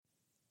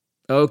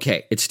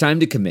Okay, it's time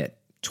to commit.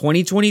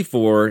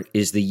 2024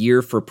 is the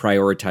year for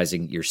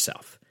prioritizing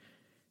yourself.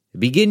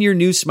 Begin your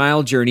new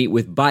smile journey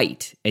with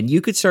Byte, and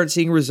you could start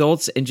seeing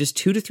results in just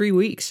 2 to 3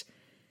 weeks.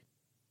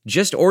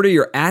 Just order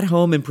your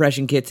at-home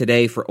impression kit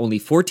today for only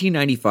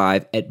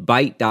 $14.95 at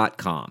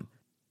Byte.com.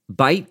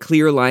 Byte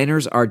clear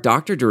liners are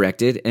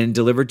doctor-directed and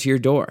delivered to your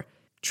door.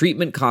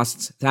 Treatment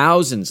costs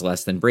thousands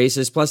less than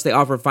braces, plus they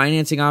offer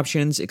financing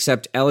options,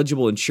 accept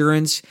eligible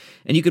insurance,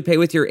 and you could pay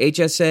with your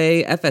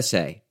HSA,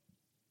 FSA.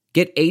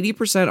 Get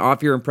 80%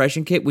 off your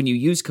impression kit when you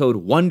use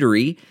code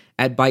WONDERY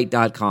at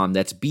Byte.com.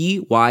 That's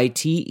BYTE.com.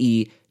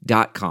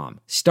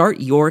 Start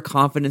your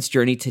confidence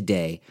journey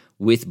today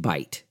with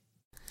Byte.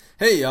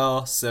 Hey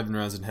y'all, 7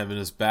 Rounds in Heaven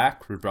is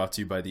back. We're brought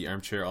to you by the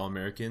Armchair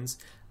All-Americans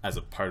as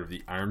a part of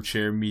the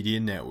Armchair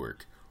Media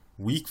Network.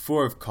 Week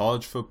 4 of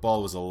college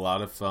football was a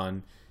lot of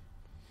fun.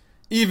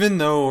 Even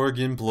though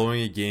Oregon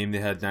blowing a game they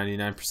had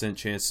 99%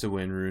 chance to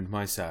win ruined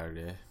my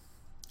Saturday.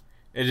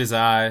 It is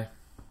I,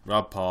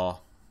 Rob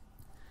Paul,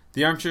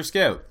 the Armchair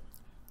Scout,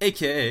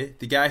 a.k.a.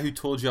 the guy who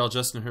told y'all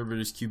Justin Herbert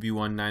is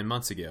QB1 9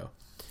 months ago.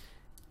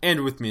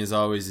 And with me as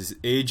always is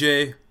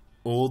AJ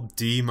Old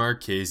D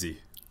Marchese.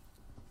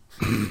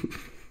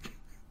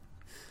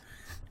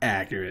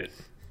 Accurate.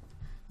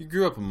 You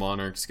grew up a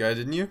Monarchs guy,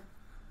 didn't you?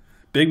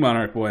 Big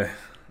Monarch boy.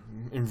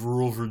 In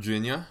rural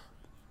Virginia.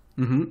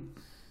 Mm-hmm.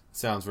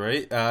 Sounds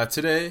right.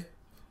 Today,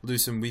 we'll do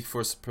some Week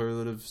 4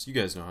 superlatives. You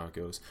guys know how it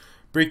goes.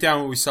 Break down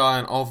what we saw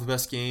in all of the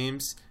best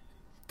games,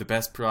 the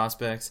best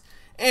prospects,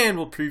 and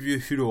we'll preview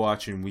who to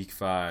watch in Week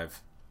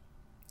 5.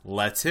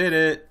 Let's hit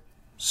it.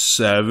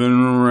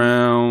 7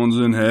 rounds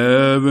in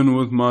heaven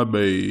with my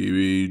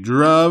baby,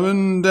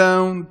 driving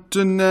down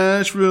to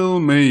Nashville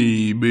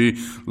maybe,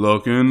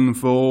 looking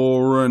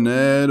for an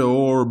Ed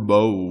or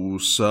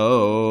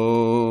Bosa.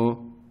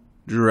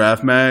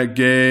 Draft Matt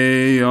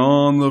Gay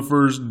on the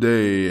first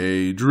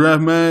day,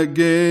 draft Matt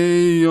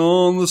Gay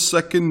on the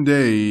second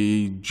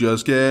day,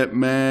 just get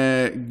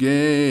Matt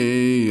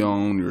Gay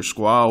on your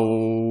squad.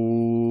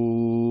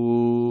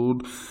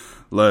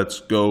 Let's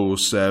go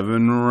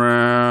 7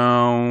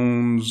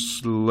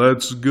 rounds.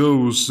 Let's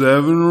go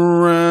 7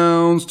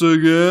 rounds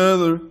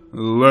together.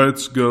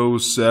 Let's go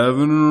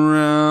 7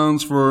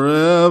 rounds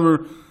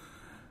forever.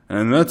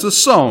 And that's a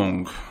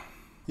song.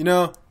 You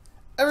know,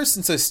 ever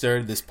since I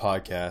started this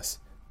podcast,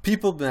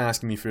 people have been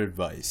asking me for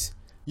advice.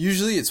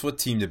 Usually it's what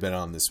team to bet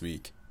on this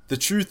week. The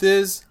truth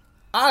is,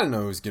 I don't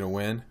know who's going to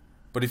win.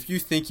 But if you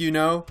think you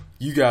know,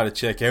 you got to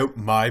check out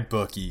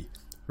MyBookie.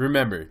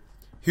 Remember,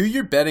 who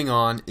you're betting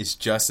on is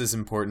just as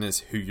important as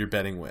who you're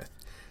betting with.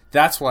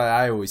 That's why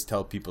I always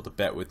tell people to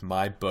bet with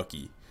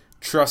MyBookie.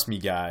 Trust me,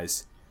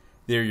 guys,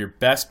 they're your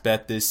best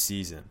bet this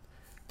season.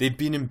 They've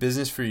been in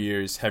business for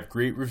years, have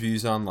great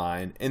reviews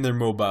online, and their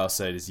mobile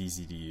site is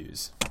easy to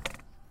use.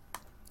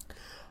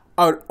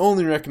 I would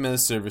only recommend the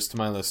service to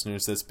my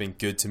listeners that's been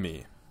good to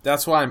me.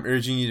 That's why I'm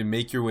urging you to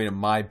make your way to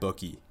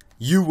MyBookie.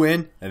 You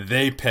win, and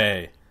they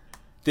pay.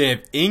 They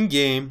have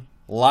in-game,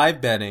 live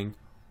betting,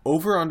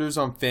 over-unders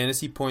on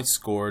fantasy points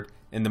scored,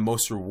 and the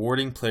most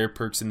rewarding player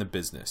perks in the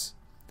business.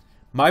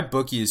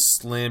 MyBookie is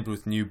slammed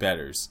with new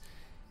bettors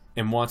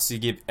and wants to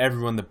give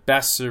everyone the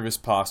best service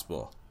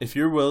possible. If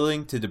you're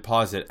willing to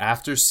deposit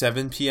after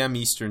 7 p.m.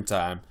 Eastern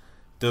Time,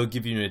 they'll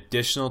give you an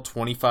additional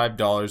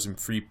 $25 in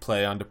free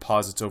play on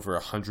deposits over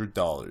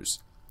 $100.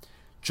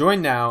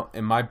 Join now,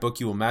 and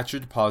MyBookie will match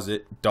your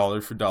deposit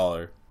dollar for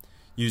dollar.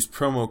 Use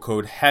promo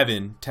code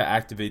HEAVEN to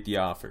activate the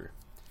offer.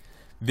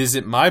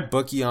 Visit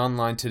MyBookie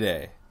online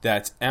today.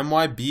 That's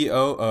MyBookie,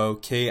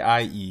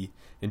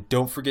 and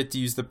don't forget to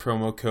use the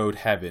promo code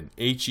HEAVEN,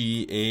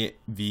 HEAVEN,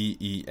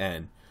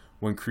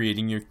 when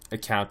creating your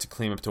account to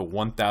claim up to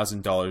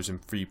 $1,000 in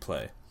free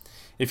play.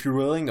 If you're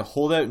willing to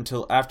hold out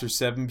until after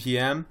 7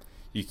 p.m.,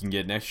 you can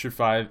get an extra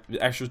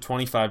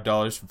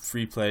 $25 for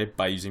free play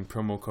by using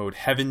promo code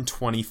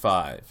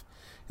HEAVEN25.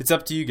 It's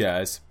up to you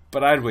guys,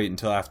 but I'd wait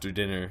until after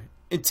dinner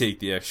and take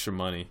the extra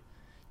money.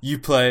 You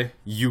play,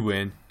 you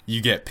win,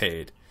 you get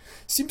paid.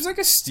 Seems like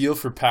a steal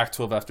for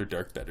Pac-12 After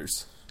Dark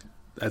bettors.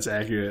 That's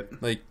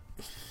accurate. Like,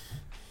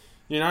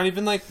 you're not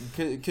even like,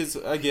 because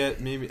I get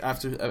maybe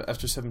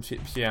after 7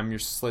 p.m. you're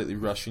slightly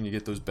rushing to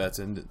get those bets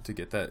in to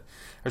get that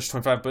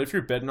extra 25. But if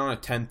you're betting on a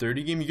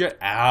 10:30 game, you get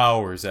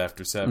hours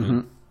after 7.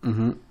 Mm-hmm.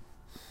 Mm-hmm.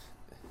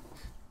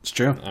 It's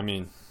true. I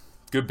mean,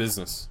 good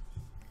business.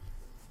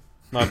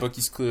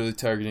 MyBookie's clearly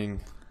targeting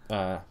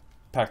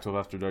Pac-12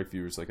 After Dark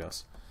viewers like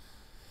us.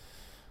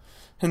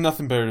 And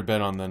nothing better to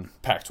bet on than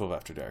Pac-12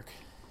 After Dark.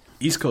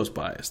 East Coast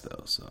bias,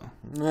 though, so.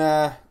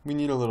 Nah, we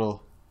need a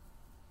little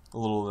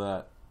of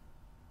that.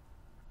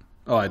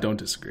 Oh, I don't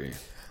disagree.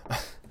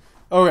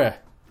 Okay.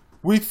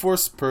 Week 4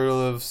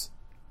 superlatives.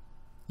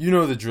 You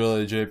know the drill,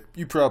 AJ.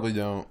 You probably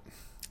don't.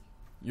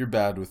 You're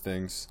bad with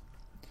things.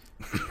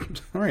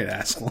 All right,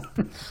 asshole.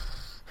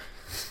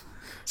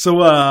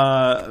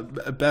 So,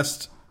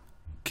 best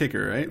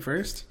kicker, right,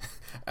 first?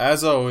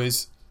 As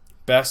always,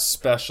 best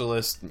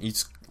specialist in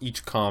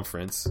each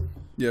conference.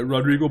 Yeah,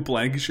 Rodrigo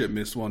Blankenship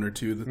missed one or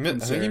two. I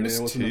think he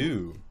missed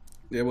 2.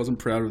 Yeah, I wasn't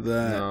proud of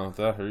that. No,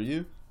 that hurt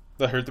you?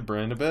 That hurt the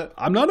brand a bit.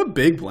 I'm not a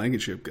big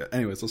Blankenship guy.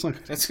 Anyways, let's not.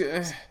 That's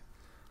good.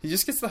 He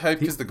just gets the hype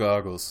because the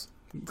goggles.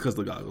 Because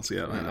the goggles,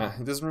 yeah. I know.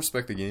 He doesn't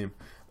respect the game.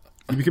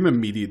 You become a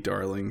media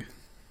darling.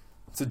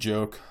 It's a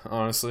joke,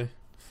 honestly.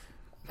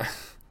 At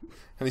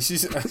least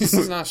he's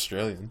not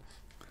Australian.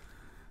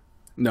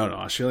 No,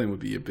 Australian would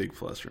be a big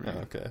plus for me.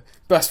 Oh, okay.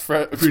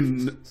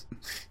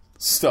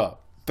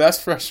 Stop.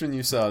 Best freshman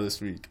you saw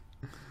this week.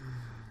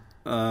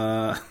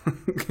 Can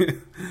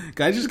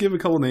I just give a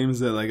couple names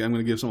that like I'm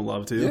going to give some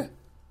love to? Yeah.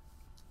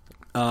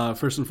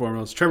 First and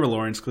foremost, Trevor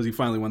Lawrence, because he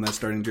finally won that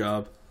starting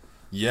job.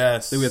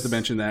 Yes. I think we have to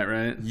mention that,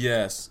 right?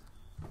 Yes.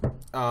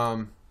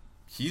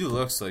 He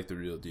looks like the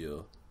real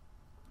deal.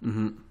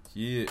 Mm-hmm.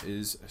 He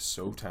is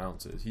so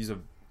talented. He's a.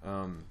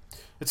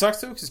 It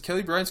sucks though because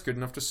Kelly Bryant's good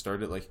enough to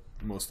start at like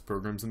most of the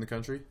programs in the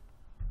country.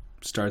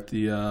 Start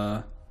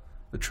the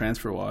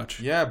transfer watch.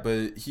 Yeah,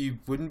 but he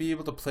wouldn't be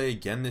able to play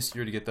again this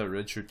year to get that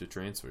red shirt to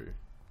transfer.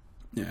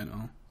 Yeah, I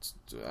know.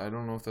 I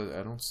don't know if that.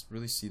 I don't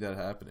really see that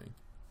happening.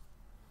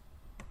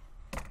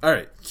 All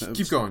right,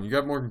 keep going. You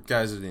got more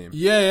guys to name.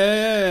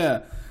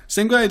 Yeah.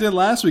 Same guy I did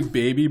last week,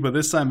 baby, but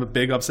this time a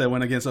big upset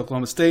win against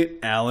Oklahoma State.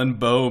 Alan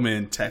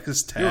Bowman,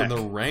 Texas Tech. Yo,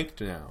 they're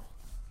ranked now.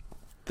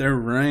 They're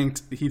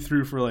ranked. He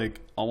threw for like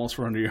almost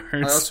 400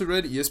 yards. I also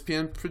read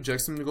ESPN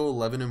projects them to go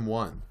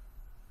 11-1.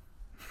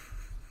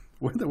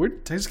 Where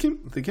Texas came?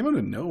 They came out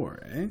of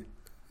nowhere, eh?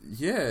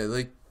 Yeah,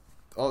 like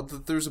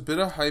there's a bit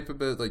of hype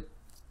about like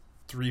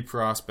 3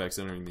 prospects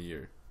entering the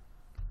year.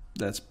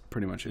 That's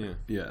pretty much it.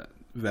 Yeah.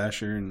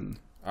 Vasher and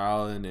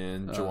Allen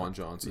and Jawan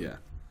Johnson. Yeah.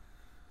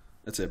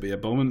 That's it. But yeah,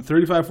 Bowman,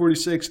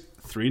 35-46,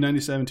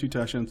 397, 2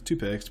 touchdowns, 2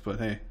 picks. But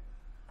hey,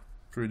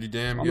 pretty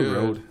damn on good. On the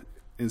road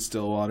in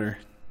Stillwater.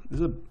 This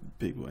is a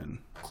big win.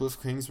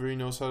 Cliff Kingsbury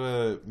knows how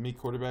to make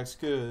quarterbacks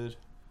good.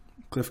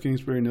 Cliff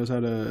Kingsbury knows how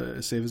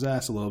to save his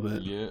ass a little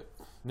bit. Yeah.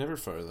 Never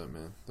fire that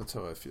man. That's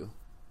how I feel.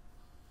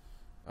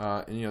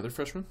 Any other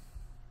freshmen?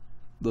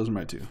 Those are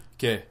my 2.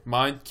 Okay.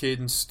 Mine,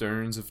 Caden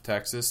Stearns of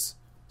Texas.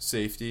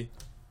 Safety.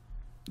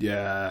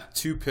 Yeah.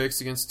 2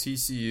 picks against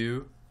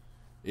TCU.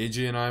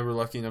 AJ and I were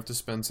lucky enough to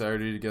spend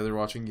Saturday together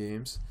watching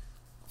games.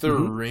 The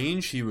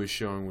range he was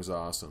showing was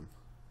awesome.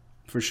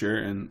 For sure.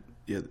 And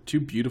yeah, 2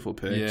 beautiful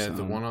picks. Yeah,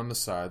 the one on the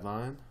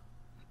sideline.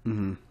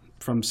 Mm-hmm.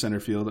 From center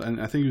field.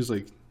 And I think he was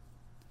like,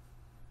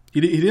 he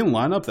didn't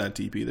line up that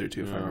deep either,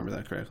 too, if I remember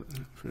that correctly.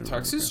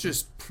 Texas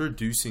just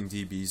producing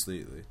DBs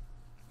lately.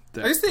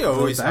 I guess they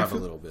always have a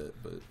little bit,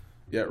 but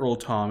yeah, Earl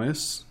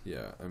Thomas.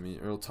 Yeah, I mean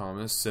Earl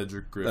Thomas,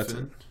 Cedric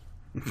Griffin.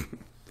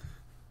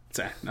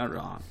 That's not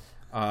wrong.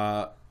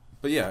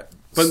 But yeah,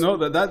 but no,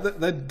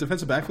 that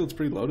defensive backfield's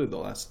pretty loaded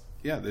last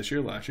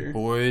year.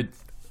 Boyd,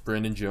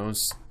 Brandon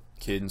Jones,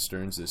 Caden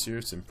Stearns this year.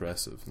 It's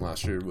impressive.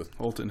 Last year with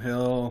Holton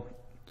Hill,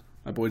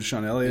 my boy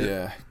Deshaun Elliott.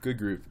 Yeah, good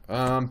group.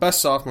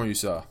 Best sophomore you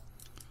saw.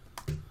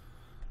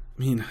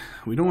 I mean,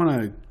 we don't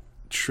want to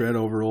tread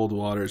over old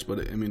waters, but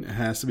it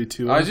has to be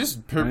Tua. I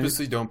just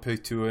purposely don't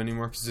pick Tua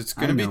anymore because it's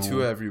going to be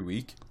Tua every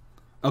week.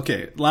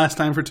 Okay, last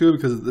time for Tua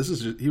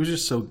because he was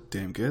just so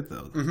damn good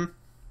though. Mm-hmm.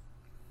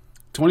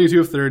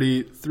 22 of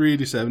 30,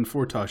 387,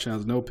 4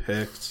 touchdowns, no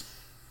picks.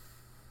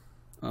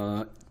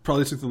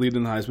 Probably took the lead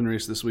in the Heisman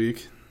race this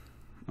week.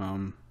 He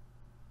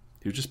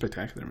was just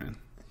spectacular, man.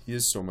 He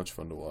is so much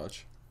fun to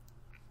watch.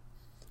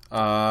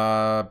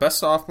 Best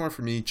sophomore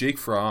for me, Jake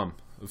Fromm,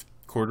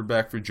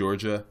 quarterback for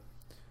Georgia.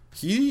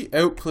 He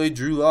outplayed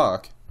Drew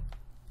Lock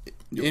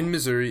in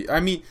Missouri. I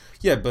mean,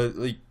 yeah, but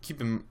like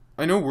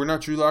I know we're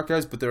not Drew Lock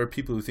guys, but there are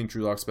people who think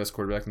Drew Lock's the best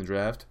quarterback in the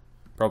draft.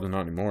 Probably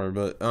not anymore,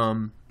 but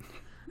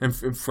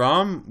and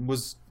Fromm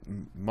was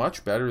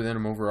much better than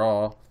him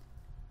overall.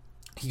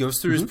 He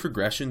goes through his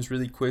progressions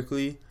really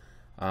quickly.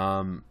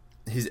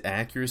 His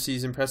accuracy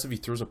is impressive. He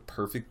throws a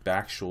perfect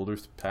back shoulder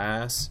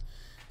pass.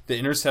 The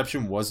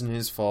interception wasn't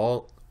his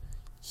fault.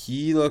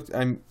 He looked.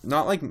 I'm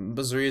not like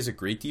Missouri has a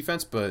great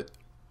defense, but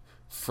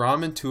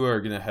Fromm and Tua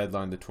are going to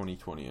headline the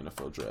 2020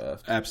 NFL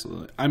Draft.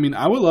 Absolutely. I mean,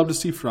 I would love to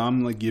see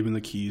Fromm like given the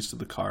keys to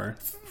the car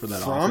for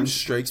that. Fromm offense.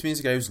 strikes me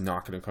as a guy who's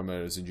not going to come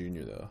out as a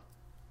junior, though.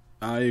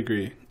 I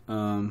agree.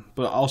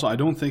 But also, I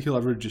don't think he'll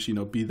ever just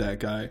be that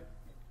guy,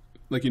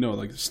 like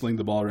sling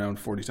the ball around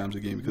 40 times a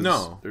game because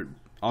their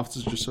offense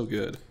is just so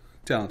good,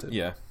 talented.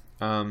 Yeah.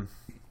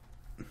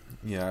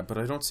 Yeah, but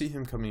I don't see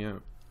him coming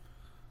out.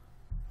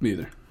 Me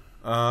either.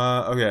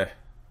 Okay.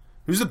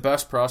 Who's the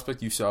best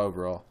prospect you saw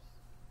overall?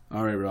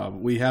 All right, Rob.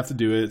 We have to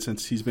do it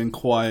since he's been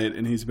quiet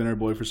and he's been our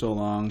boy for a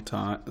long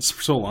time.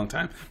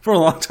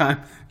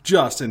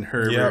 Justin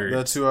Herbert. Yeah,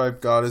 that's who I've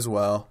got as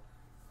well.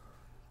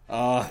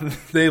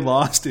 They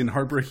lost in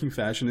heartbreaking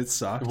fashion. It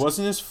sucked. It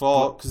wasn't his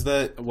fault because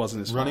that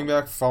wasn't his running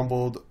fault. back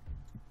fumbled.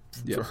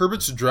 Yep.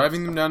 Herbert's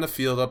driving them down the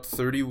field up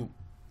 30,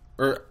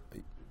 or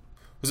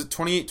was it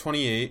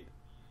 28-28?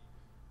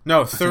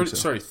 No,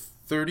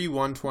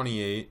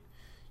 31-28.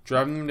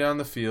 Driving them down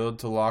the field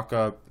to lock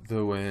up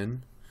the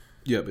win.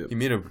 Yep. He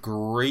made a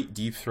great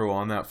deep throw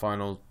on that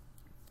final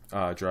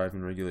drive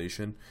in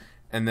regulation.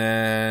 And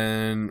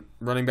then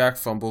running back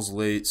fumbles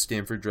late.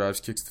 Stanford drives,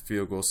 kicks the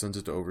field goal, sends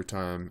it to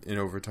overtime. In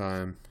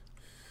overtime,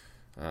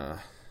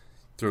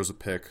 throws a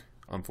pick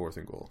on 4th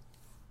and goal.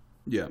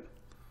 Yeah.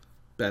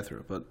 Bad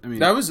throw, but I mean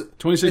That was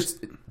 26.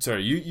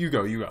 Sorry, you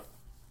go.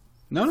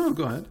 No,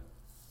 go ahead.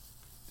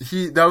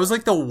 That was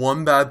like the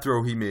one bad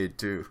throw he made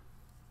too.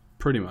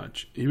 Pretty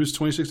much. He was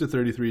 26 to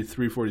 33,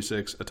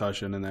 346, a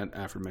touchdown, and that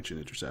aforementioned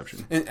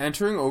interception. And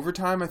entering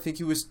overtime, I think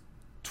he was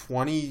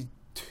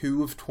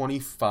 22 of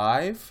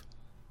 25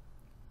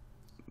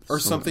 or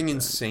something like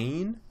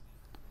insane.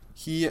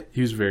 He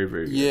was very,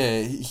 very good.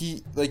 Yeah,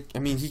 he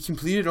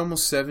completed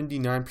almost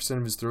 79%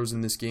 of his throws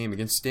in this game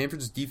against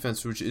Stanford's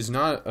defense, which is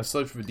not a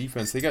slouch of a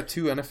defense. They got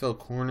 2 NFL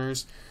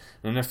corners,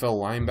 an NFL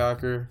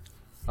linebacker.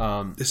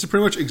 This is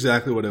pretty much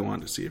exactly what I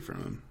wanted to see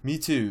from him. Me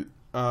too.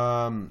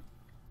 Like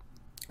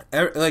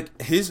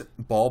his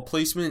ball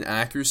placement and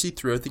accuracy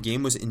throughout the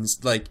game was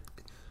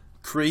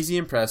crazy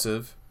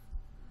impressive.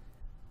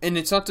 And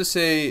it's not to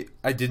say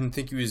I didn't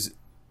think he was,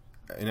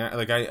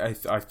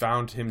 I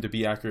found him to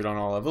be accurate on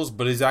all levels,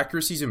 but his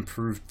accuracy's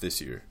improved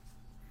this year.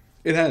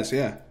 It has,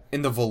 yeah.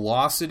 And the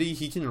velocity,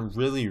 he can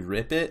really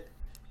rip it.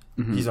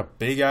 Mm-hmm. He's a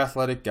big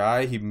athletic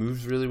guy. He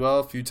moves really well.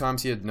 A few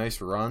times he had nice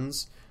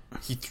runs.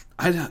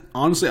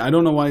 Honestly, I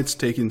don't know why it's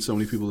taken so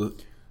many people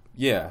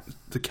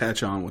to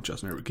catch on with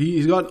Justin Herbert.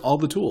 He's got all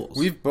the tools.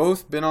 We've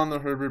both been on the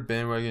Herbert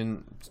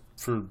bandwagon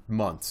for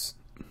months.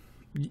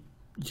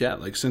 Yeah,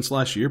 like since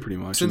last year, pretty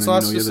much. Since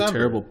last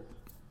December.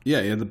 He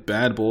had the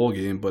bad bowl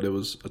game, but it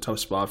was a tough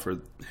spot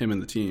for him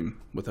and the team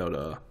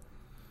without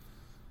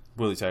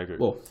Willie Taggart.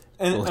 Well,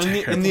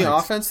 and the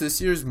offense this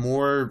year is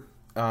more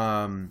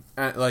because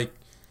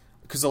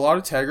a lot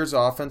of Taggart's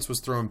offense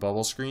was throwing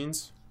bubble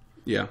screens.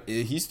 Yeah,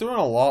 he's throwing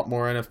a lot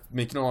more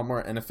making a lot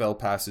more NFL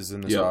passes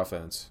in this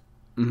offense.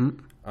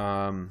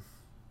 Mm-hmm.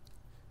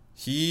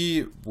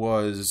 He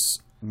was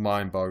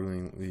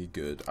mind-bogglingly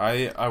good.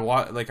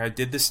 I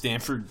did the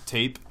Stanford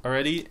tape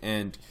already,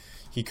 and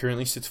he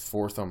currently sits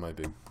 4th on my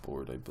big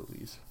board, I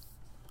believe.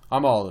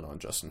 I'm all in on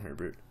Justin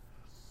Herbert.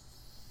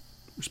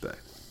 Respect.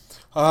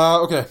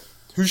 Okay.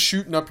 Who's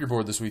shooting up your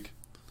board this week?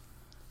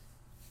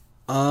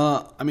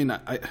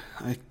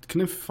 I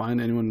couldn't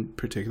find anyone in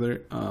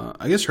particular.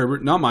 I guess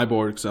Herbert, not my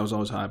board because I was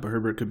always high, but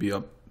Herbert could be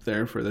up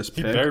there for this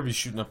pick. He better be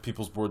shooting up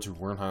people's boards who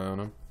weren't high on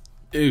him.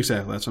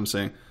 Exactly, that's what I'm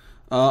saying.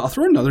 I'll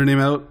throw another name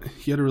out.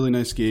 He had a really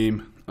nice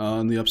game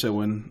in the upset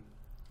win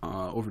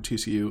over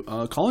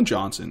TCU. Colin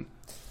Johnson,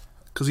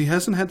 because he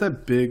hasn't had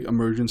that big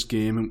emergence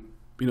game, and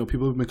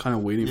people have been kind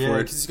of waiting for it. Yeah,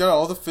 because he's got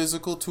all the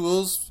physical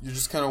tools. You're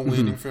just kind of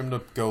waiting for him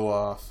to go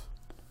off.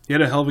 He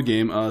had a hell of a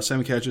game.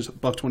 7 catches,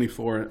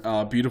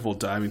 $124. Beautiful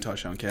diving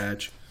touchdown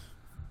catch.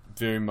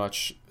 Very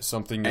much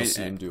something you'll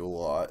see him do a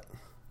lot.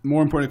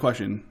 More important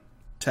question: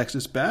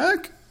 Texas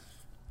back?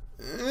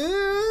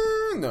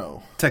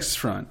 No. Texas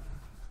front.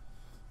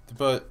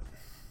 But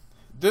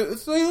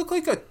they look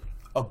like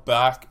a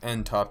back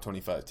and top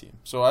 25 team.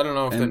 So I don't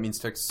know if that means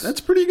Texas.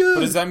 That's pretty good.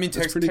 But does that mean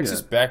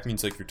Texas back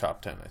means like your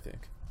top 10, I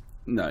think?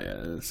 No,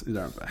 yeah, they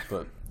aren't back.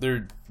 But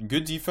they're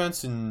good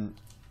defense and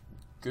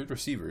good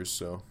receivers,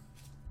 so.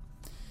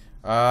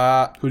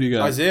 Who do you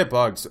got? Isaiah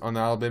Buggs on the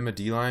Alabama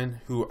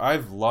D-line, who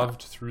I've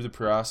loved through the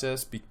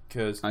process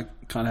because... I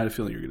kind of had a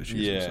feeling you were going to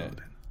choose him.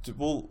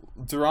 Well,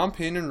 Deron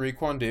Payne and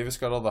Raekwon Davis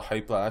got all the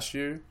hype last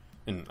year,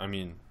 and I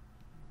mean,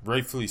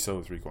 rightfully so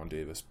with Raekwon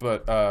Davis.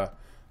 But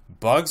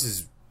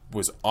Buggs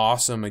was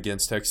awesome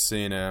against Texas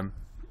A&M.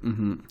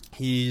 Mm-hmm.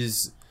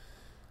 He's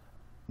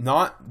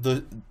not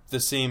the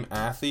same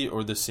athlete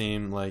or the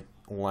same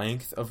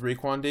length of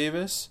Raekwon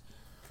Davis,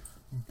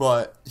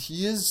 but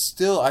he is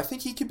still. I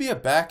think he could be a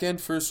back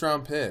end first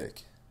round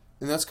pick,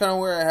 and that's kind of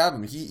where I have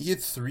him. He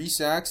had 3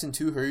 sacks and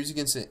 2 hurries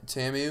against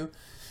TAMU.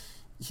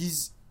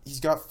 He's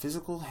got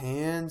physical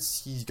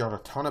hands. He's got a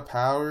ton of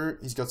power.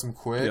 He's got some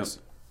quicks.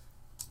 Yep.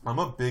 I'm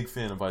a big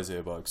fan of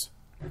Isaiah Buggs.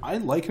 I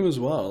like him as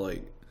well.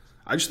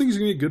 I just think he's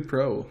going to be a good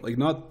pro.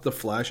 Not the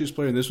flashiest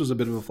player, and this was a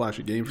bit of a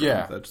flashy game for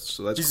him. That's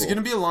he's cool. going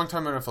to be a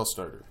long-time NFL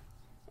starter.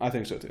 I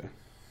think so, too.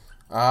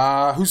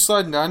 Who's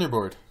sliding down your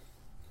board?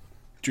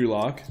 Drew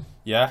Lock.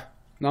 Yeah.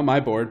 Not my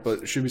board,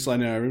 but should be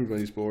sliding down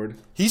everybody's board.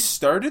 He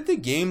started the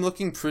game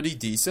looking pretty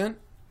decent.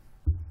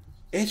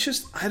 It's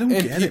just, I don't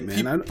get it,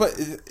 man.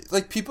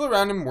 But people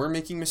around him were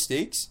making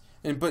mistakes,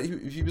 but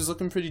he was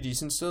looking pretty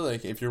decent still.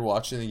 If you're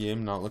watching the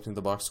game, not looking at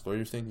the box score,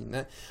 you're thinking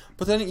that.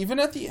 But then even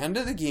at the end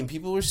of the game,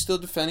 people were still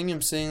defending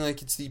him, saying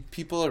it's the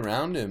people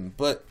around him.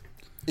 But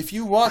if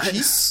you watch, he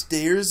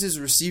stares his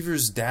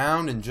receivers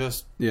down and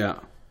just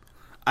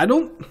I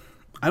don't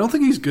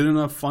think he's good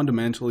enough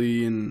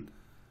fundamentally and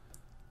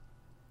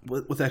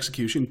with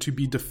execution to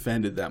be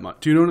defended that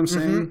much. Do you know what I'm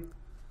saying?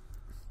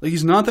 Mm-hmm.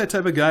 He's not that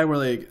type of guy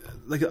where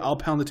I'll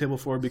pound the table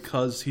for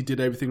because he did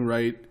everything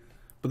right,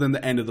 but then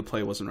the end of the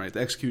play wasn't right. The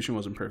execution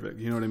wasn't perfect.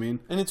 You know what I mean?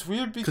 And it's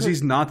weird because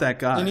he's not that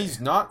guy. And he's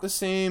not the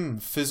same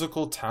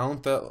physical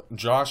talent that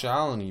Josh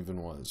Allen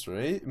even was,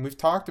 right? And we've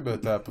talked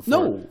about that before.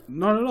 No,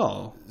 not at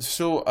all.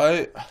 So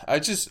I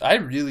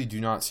really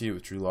do not see it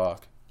with Drew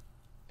Lock.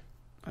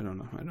 I don't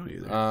know. I don't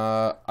either.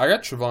 I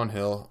got Trevon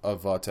Hill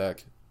of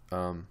Vautech,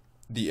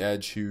 the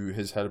edge, who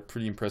has had a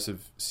pretty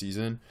impressive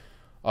season.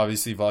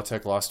 Obviously,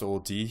 Vautech lost to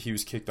Old D. He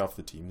was kicked off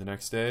the team the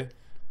next day.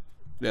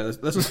 Yeah,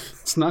 that's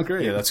it's not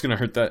great. Yeah, that's gonna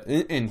hurt that.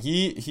 And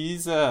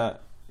he's a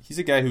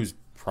guy who's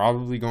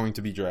probably going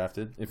to be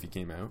drafted if he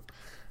came out.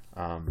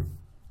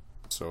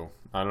 So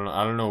I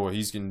don't know what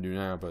he's gonna do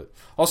now, but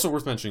also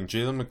worth mentioning,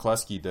 Jalen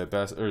McCleskey,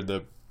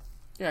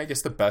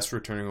 the best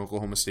returning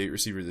Oklahoma State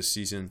receiver this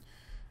season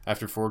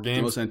after 4 games.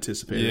 The most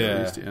anticipated,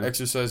 at least, yeah.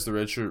 Exercised the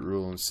redshirt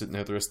rule and sitting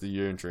out the rest of the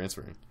year and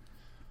transferring.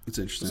 It's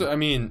interesting. So I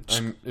mean,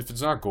 if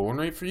it's not going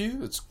right for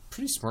you, it's a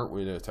pretty smart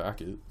way to attack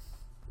it.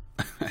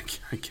 I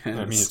guess.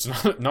 I mean, it's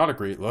not a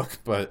great look,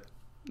 but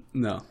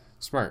no,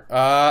 smart.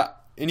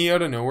 Any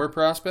out of nowhere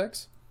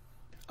prospects?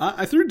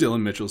 I threw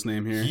Dylan Mitchell's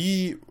name here.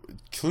 He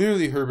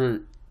clearly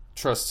Herbert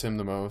trusts him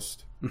the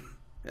most.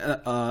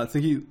 I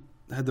think he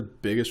had the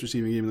biggest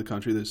receiving game in the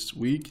country this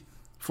week.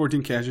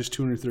 14 catches,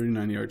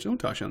 239 yards. No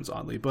touchdowns,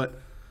 oddly,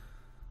 but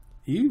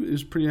he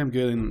was pretty damn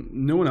good, and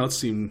no one else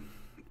seemed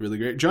really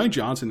great. Johnny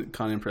Johnson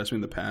kind of impressed me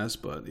in the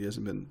past, but he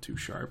hasn't been too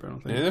sharp, I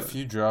don't think. He had a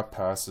few drop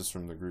passes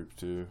from the group,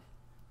 too.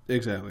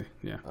 Exactly,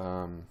 yeah.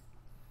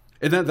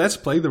 And that's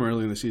plagued them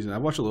early in the season. I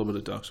watched a little bit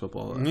of Ducks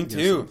football. Me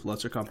too.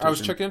 Lesser competition. I was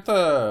checking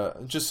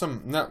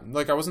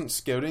out I wasn't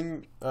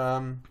scouting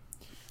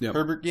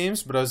Herbert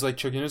games, but I was like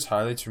checking his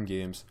highlights from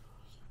games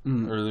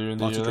earlier in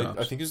the year.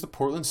 I think it was the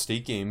Portland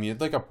State game. He had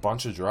like a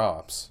bunch of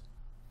drops.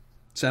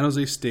 San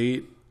Jose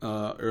State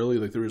early,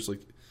 like there was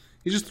like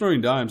he's just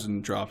throwing dimes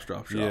and drops.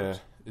 Yeah,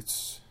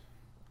 it's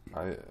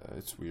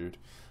weird.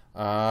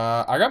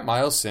 I got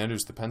Miles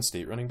Sanders, the Penn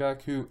State running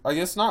back, who I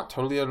guess not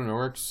totally out of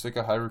nowhere, just like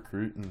a high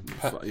recruit, and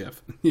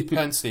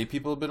Penn State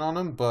people have been on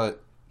him,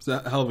 but it's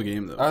a hell of a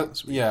game though.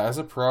 As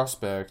a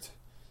prospect,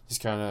 he's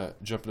kind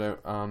of jumped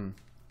out.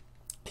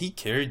 He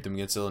carried them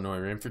against Illinois,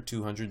 ran for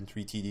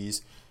 203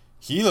 TDs.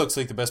 He looks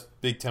like the best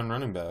Big Ten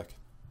running back.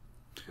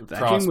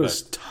 That game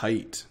was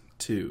tight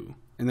too,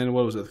 and then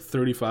what was it,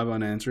 35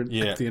 unanswered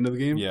at the end of the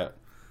game? Yeah,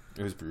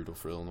 it was brutal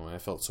for Illinois. I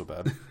felt so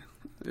bad.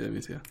 Yeah, me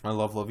too. I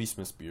love Lovie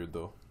Smith's beard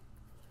though.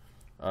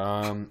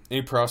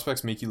 Any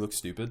prospects make you look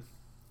stupid?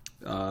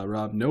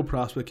 Rob, no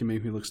prospect can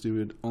make me look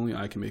stupid. Only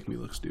I can make me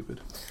look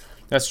stupid.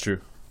 That's true.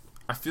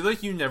 I feel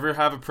like you never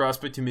have a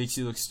prospect who makes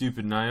you look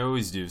stupid, and I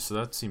always do, so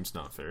that seems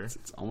not fair.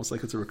 It's almost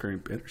like it's a recurring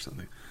bit or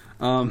something.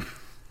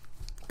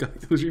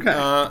 Who's your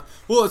guy?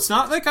 Well, it's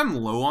not like I'm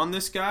low on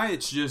this guy.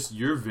 It's just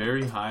you're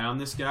very high on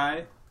this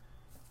guy.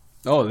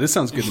 Oh, this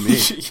sounds good to me.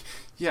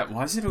 Yeah,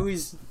 why is it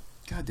always...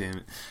 God damn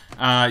it.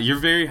 You're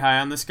very high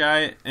on this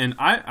guy, and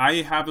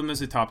I have him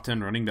as a top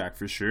 10 running back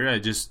for sure.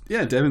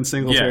 Devin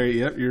Singletary.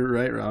 Yeah. Yep, you're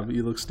right, Rob.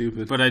 You look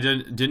stupid. But I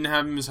didn't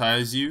have him as high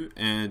as you,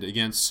 and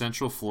against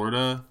Central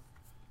Florida,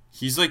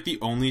 he's like the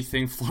only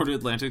thing Florida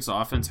Atlantic's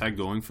offense had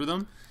going for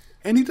them.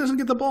 And he doesn't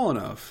get the ball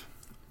enough.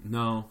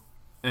 No.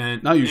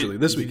 And not usually.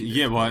 This week.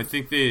 Yeah, well, I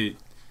think they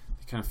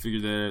kind of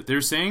figured that out. They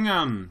were saying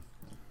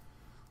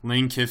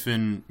Lane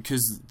Kiffin,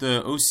 because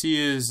the OC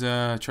is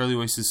Charlie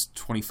Weiss's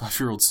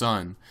 25-year-old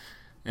son.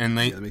 And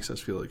that makes us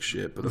feel like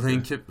shit. But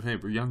Lane Kiffin, hey,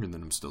 we're younger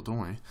than him still,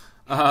 don't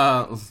we?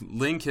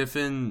 Lane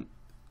Kiffin,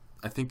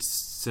 I think,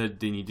 said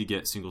they need to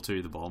get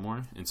Singletary the ball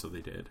more, and so they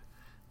did.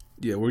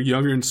 Yeah, we're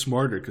younger and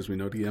smarter because we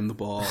know to get him the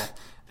ball.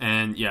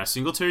 And yeah,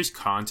 Singletary's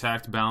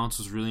contact balance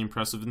was really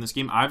impressive in this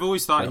game. I've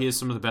always thought he has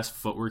some of the best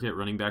footwork at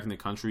running back in the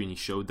country, and he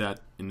showed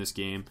that in this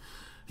game.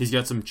 He's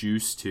got some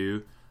juice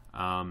too.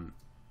 I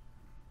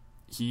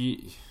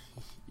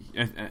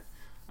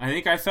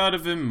think I thought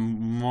of him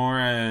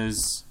more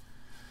as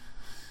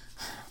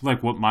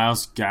like what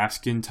Myles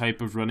Gaskin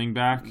type of running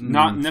back.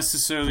 Not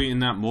necessarily in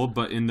that mold,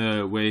 but in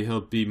the way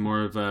he'll be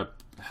more of a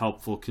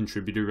helpful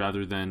contributor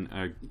rather than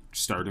a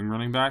starting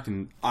running back.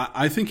 And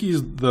I think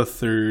he's the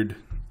third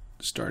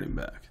starting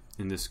back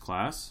in this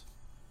class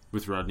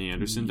with Rodney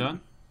Anderson done.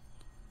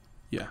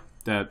 Yeah.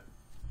 That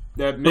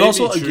may but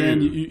also, be true.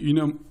 Again,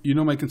 you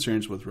know my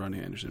concerns with Rodney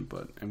Anderson,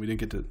 and we didn't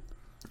get to.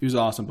 He was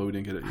awesome, but we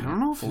didn't get it. I don't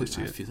know if I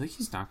feel like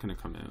he's not going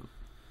to come out.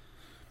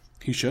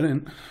 He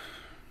shouldn't.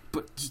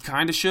 But he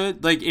kind of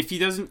should. Like, if he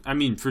doesn't... I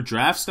mean, for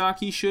draft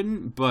stock, he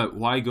shouldn't, but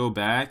why go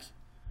back?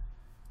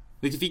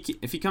 Like,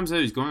 if he comes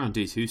out, he's going on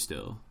day 2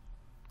 still.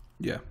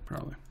 Yeah,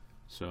 probably.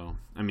 So,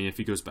 I mean, if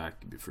he goes back,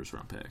 it'd be a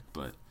first-round pick.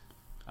 But,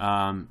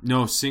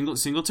 no,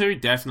 Singletary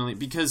definitely...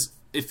 Because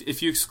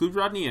if you exclude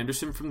Rodney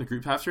Anderson from the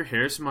group after,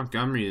 Harrison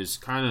Montgomery is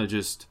kind of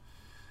just...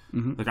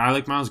 Mm-hmm. Like, I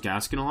like Myles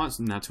Gaskin a lot,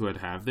 and that's who I'd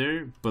have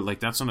there. But, like,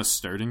 that's on a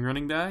starting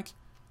running back.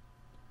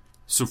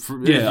 So, if you're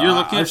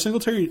looking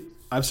at...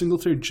 I've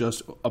Singletary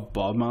just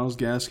above Myles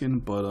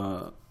Gaskin,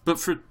 but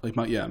for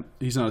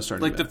he's not a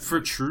starting back. For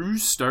true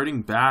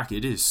starting back,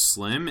 it is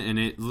slim, and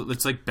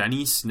it's like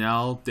Benny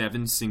Snell,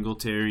 Devin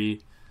Singletary,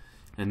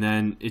 and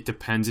then it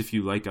depends if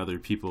you like other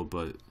people,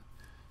 but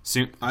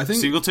I think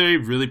Singletary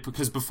really,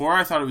 because before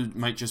I thought it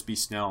might just be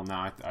Snell,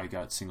 now I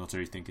got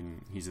Singletary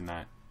thinking he's in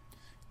that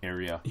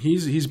area.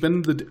 He's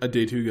been a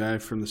day 2 guy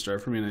from the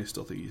start for me, and I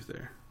still think he's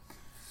there.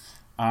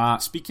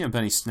 Speaking of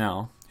Benny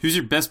Snell, who's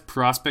your best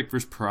prospect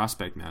versus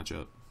prospect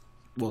matchup?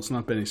 Well, it's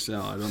not Benny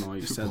Snell. I don't know why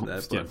you said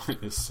that. But...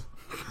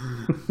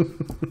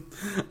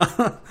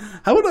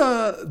 How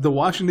about the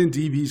Washington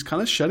DBs kind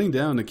of shutting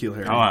down N'Keal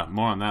Harry? Oh,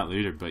 more on that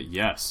later, but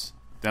yes.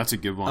 That's a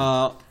good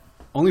one.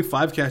 Only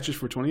 5 catches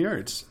for 20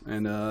 yards,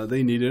 and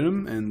they needed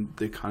him, and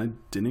they kind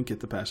of didn't get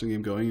the passing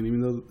game going. And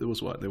even though it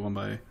was they won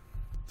by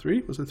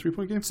 3? Was it a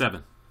 3-point game?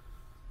 7.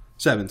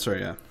 7,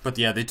 sorry, yeah. But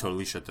yeah, they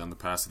totally shut down the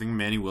pass. I think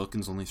Manny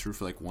Wilkins only threw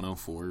for like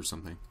 104 or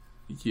something.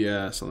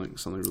 Yeah, something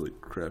really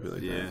crappy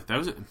like that. Yeah,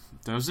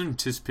 that was an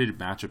anticipated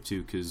matchup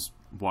too, because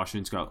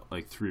Washington's got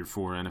like 3 or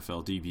 4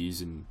 NFL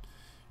DBs, and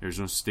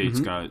Arizona State's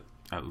got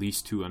at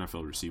least 2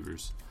 NFL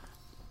receivers.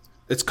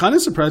 It's kind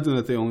of surprising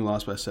that they only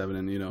lost by 7,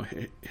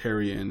 and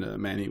Harry and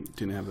Manny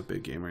didn't have a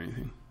big game or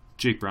anything.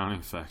 Jake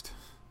Browning effect.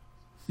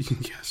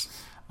 Yes.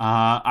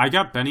 I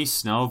got Benny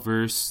Snell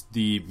versus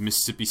the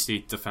Mississippi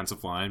State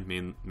defensive line,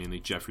 mainly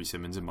Jeffrey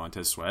Simmons and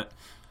Montez Sweat.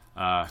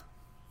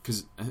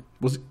 Because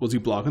was he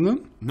blocking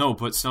them? No,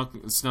 but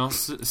Snell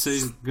said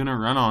he's gonna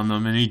run on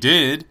them, and he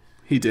did.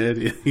 He did.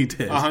 Yeah, he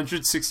did.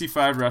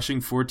 165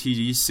 rushing, 4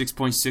 TDs,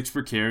 6.6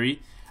 per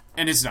carry,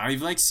 and it's not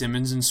even like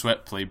Simmons and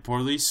Sweat played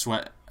poorly.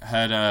 Sweat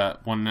had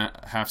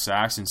 1.5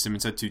 sacks, and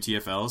Simmons had 2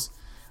 TFLs.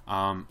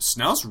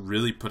 Snell's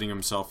really putting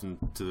himself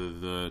into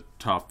the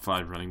top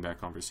 5 running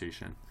back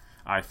conversation,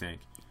 I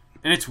think.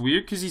 And it's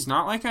weird because he's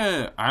not like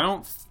I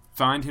don't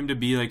find him to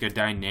be like a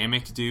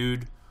dynamic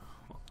dude.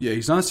 Yeah,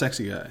 he's not a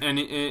sexy guy,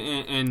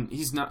 and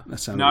he's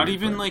not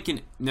even like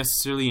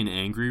necessarily an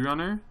angry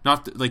runner.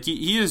 Not like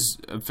he is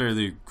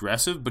fairly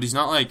aggressive, but he's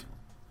not like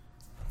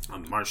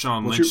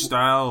Marshawn Lynch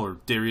style or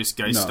Darius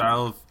Geist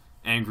style of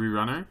angry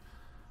runner.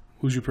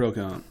 Who's your pro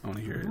count? I want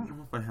to hear it. I don't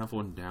know if I have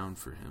one down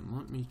for him.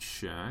 Let me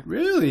check.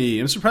 Really?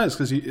 I'm surprised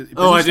because he.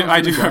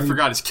 I do. I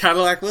forgot. It's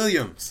Cadillac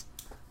Williams.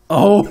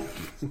 Oh.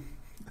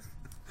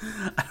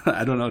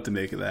 I don't know what to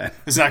make of that.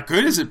 Is that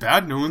good? Is it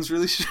bad? No one's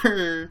really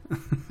sure.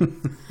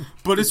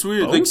 But it's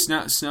weird. Like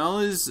Snell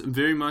is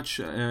very much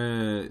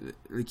I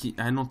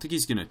don't think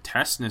he's gonna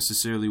test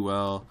necessarily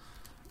well.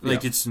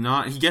 Like it's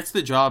not. He gets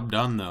the job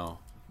done though,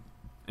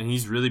 and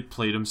he's really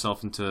played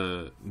himself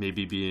into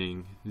maybe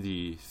being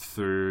the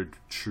 3rd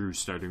true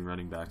starting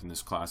running back in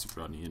this class if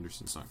Rodney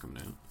Anderson's not coming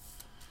out.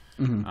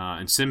 Mm-hmm.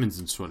 And Simmons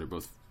and Sweat are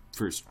both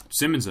first.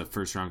 Simmons a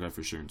first round guy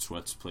for sure, and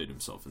Sweat's played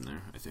himself in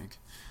there. I think.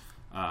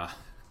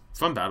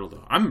 Fun battle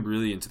though. I'm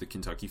really into the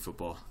Kentucky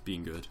football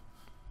being good.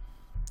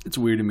 It's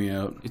weirding me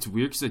out. It's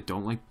weird because I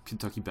don't like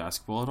Kentucky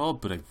basketball at all,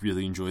 but I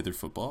really enjoy their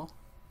football.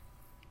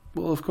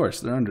 Well, of course,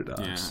 they're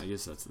underdogs. Yeah, I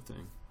guess that's the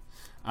thing.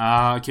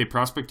 Okay,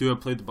 Prospect Duo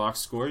played the box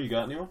score. You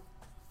got anyone?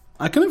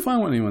 I couldn't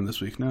find anyone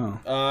this week,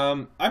 no.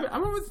 I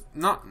went with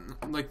not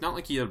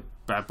like he had a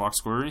bad box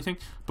score or anything,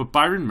 but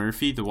Byron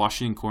Murphy, the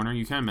Washington corner,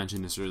 you kind of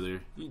mentioned this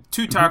earlier.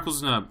 2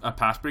 tackles and a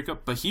pass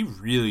breakup, but he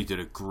really did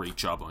a great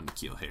job on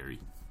N'Keal Harry.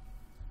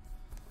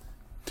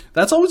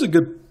 That's always a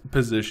good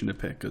position to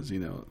pick because,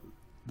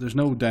 there's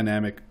no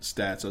dynamic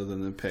stats other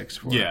than the picks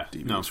for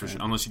DBs. No, for sure.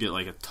 Unless you get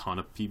like a ton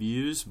of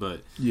PBUs,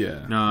 but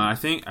yeah. No, I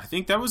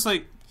think that was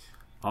like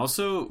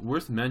also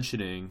worth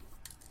mentioning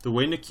the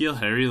way N'Keal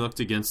Harry looked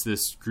against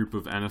this group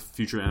of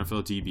future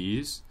NFL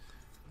DBs.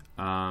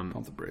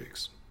 Pump the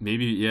brakes.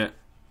 Maybe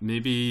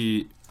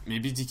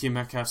DK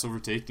Metcalf's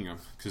overtaking him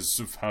because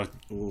of how.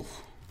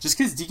 Just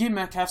because DK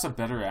Metcalf's a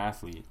better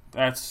athlete,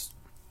 that's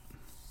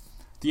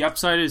the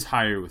upside is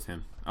higher with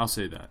him. I'll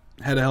say that.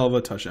 Had a hell of a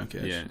touchdown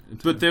catch. Yeah,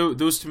 but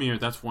those to me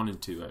that's 1 and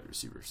 2 at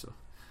receiver. So,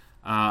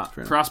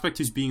 prospect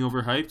who's being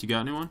overhyped. You got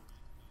anyone?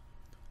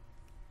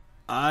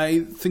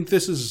 I think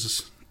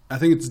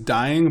it's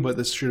dying, but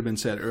this should have been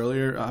said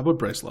earlier. How about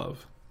Bryce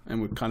Love?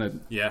 And we're kind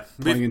of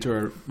playing into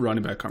our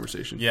running back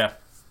conversation. Yeah,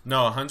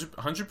 no,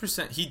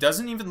 100%. He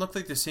doesn't even look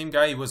like the same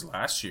guy he was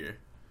last year.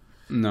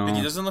 No,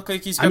 he doesn't look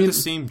like he's got the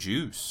same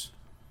juice.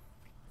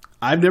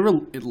 I've never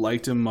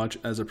liked him much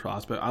as a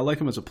prospect. I like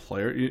him as a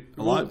player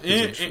a lot.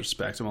 I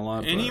respect him a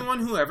lot. Anyone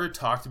who ever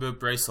talked about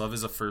Bryce Love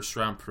as a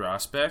first-round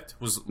prospect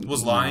was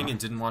lying and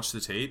didn't watch the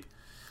tape.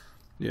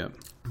 Yeah.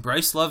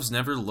 Bryce Love's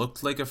never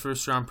looked like a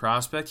first-round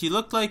prospect. He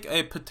looked like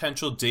a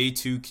potential day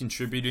 2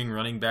 contributing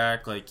running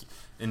back, like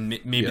in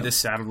maybe the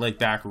satellite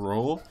back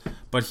role.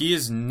 But he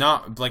is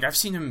not. Like I've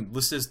seen him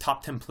listed as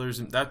top 10 players,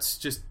 and that's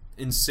just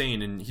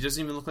insane. And he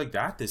doesn't even look like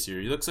that this year.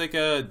 He looks like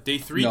a day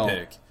 3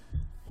 pick.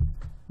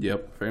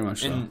 Yep, very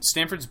much so. And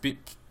Stanford's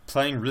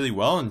playing really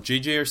well, and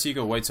J.J.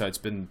 Arcega-Whiteside's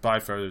been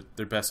by far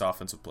their best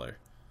offensive player.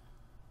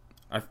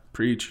 I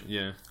preach.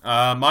 Yeah.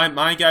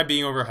 My guy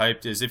being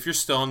overhyped is if you're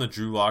still on the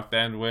Drew Lock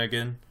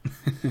bandwagon,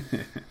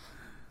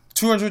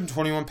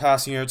 221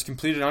 passing yards,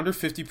 completed under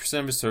 50%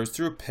 of his throws,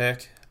 threw a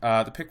pick.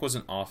 The pick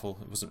wasn't awful.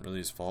 It wasn't really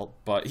his fault,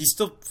 but he's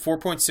still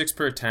 4.6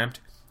 per attempt.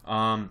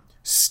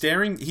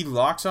 He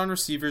locks on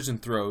receivers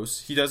and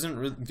throws. He doesn't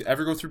really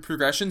ever go through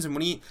progressions, and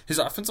when his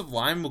offensive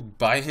line will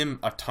buy him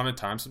a ton of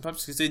time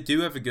sometimes because they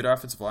do have a good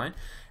offensive line,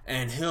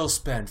 and he'll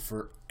spend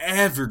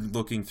forever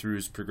looking through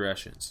his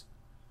progressions.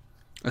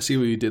 I see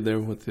what you did there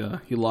with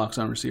he locks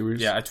on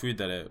receivers. Yeah, I tweeted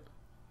that out.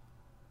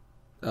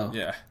 Oh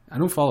yeah, I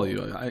don't follow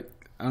you. I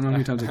don't know how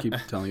many times I keep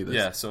telling you this.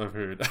 Yeah, so I've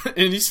heard.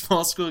 Any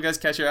small school guys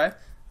catch your eye?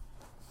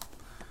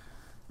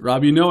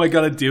 Rob, I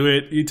got to do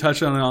it. You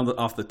touched on it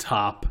off the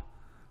top.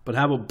 But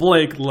how about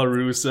Blake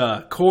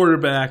LaRussa,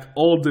 quarterback,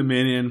 Old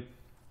Dominion?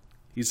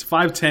 He's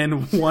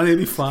 5'10",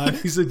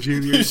 185. He's a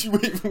junior.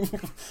 Wait,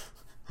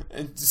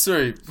 and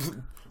sorry,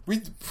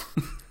 we.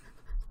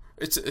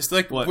 It's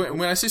like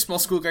when I say small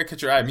school guy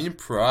catch your eye, I mean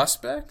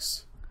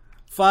prospects.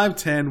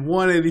 5'10",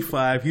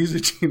 185. He's a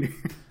junior.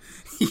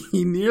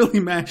 He nearly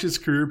matched his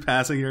career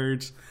passing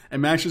yards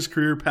and matched his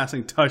career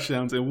passing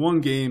touchdowns in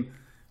one game.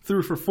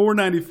 Threw for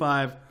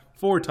 495,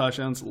 4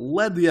 touchdowns,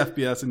 led the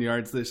FBS in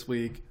yards this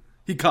week.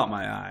 He caught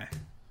my eye.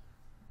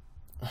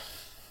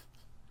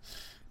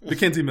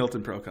 Mackenzie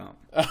Milton Pro Comp.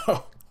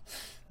 Oh,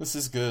 this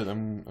is good.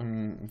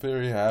 I'm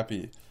very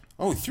happy.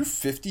 Oh, he threw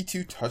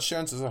 52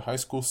 touchdowns as a high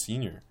school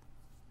senior.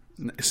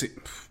 See,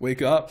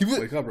 wake up.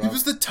 Wake up, Rob. He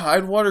was the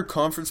Tidewater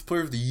Conference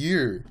Player of the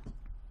Year.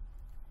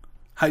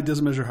 Height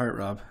doesn't measure heart,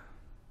 Rob.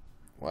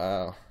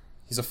 Wow.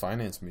 He's a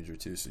finance major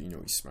too, so you know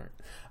he's smart.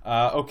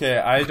 Okay,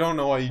 I don't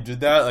know why you did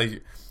that.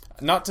 Like,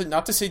 not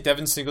to say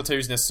Devin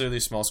Singletary's necessarily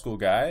a small school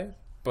guy,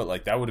 but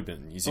like that would have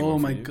been an easy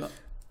one for you. God.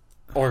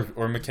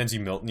 Or Mackenzie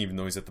Milton, even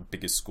though he's at the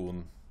biggest school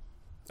in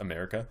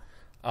America.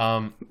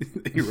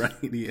 You're right,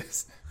 he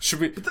is. Should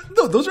we?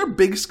 No, those are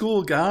big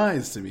school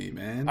guys to me,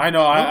 man. I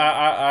know.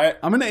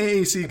 I'm an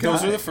AAC guy.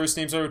 Those are the first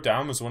names I wrote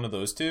down. Was one of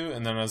those two,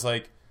 and then I was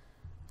like,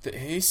 the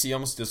AAC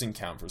almost doesn't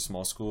count for a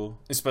small school,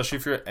 especially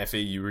if you're at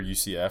FAU or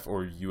UCF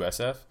or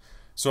USF.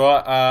 So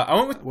I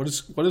went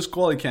with what does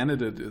Quality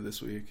Canada do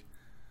this week?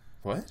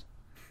 what?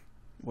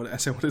 What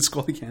does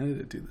Quality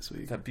Canada do this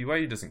week? That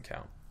BYU doesn't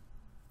count.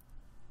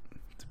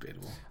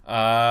 Debatable.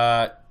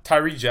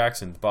 Tyree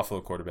Jackson, the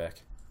Buffalo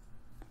quarterback.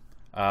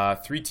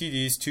 3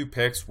 TDs, 2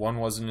 picks. One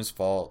wasn't his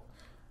fault.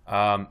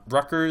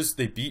 Rutgers,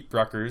 they beat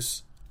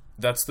Rutgers.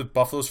 That's the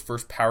Buffalo's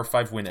first Power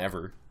 5 win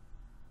ever.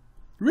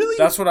 Really?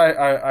 That's what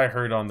I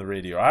heard on the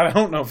radio. I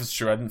don't know if it's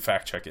true. I didn't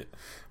fact check it,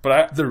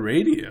 but the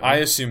radio. I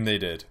assume they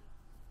did.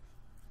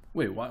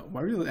 Wait, why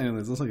were you?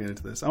 Anyways, let's not get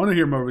into this. I want to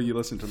hear more when you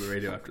listen to the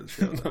radio after the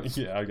show.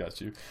 Yeah, I got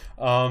you.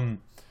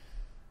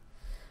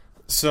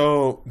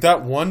 So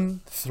that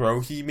one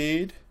throw he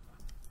made,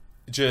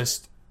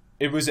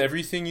 it was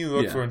everything you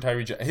look for in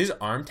Tyree Jackson. His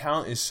arm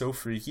talent is so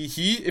freaky.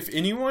 If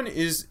anyone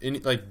is in,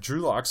 like,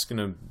 Drew Lock's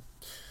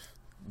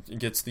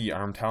gets the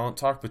arm talent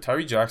talk, but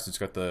Tyree Jackson's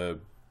got the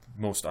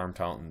most arm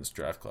talent in this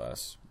draft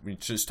class. We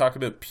just talk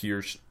about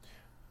pure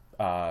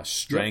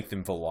strength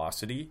and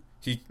velocity.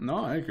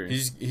 No, I agree.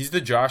 He's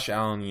the Josh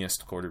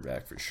Allen-iest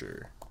quarterback for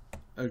sure.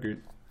 I agree.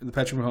 The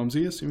Patrick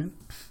Mahomes-iest, you mean?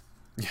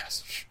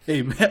 Yes.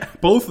 Hey, man,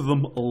 both of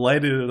them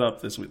lighted it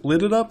up this week.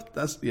 Lit it up?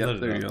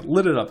 You go.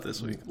 Lit it up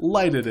this week.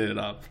 Lighted it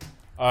up.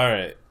 All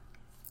right.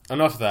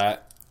 Enough of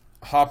that.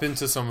 Hop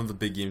into some of the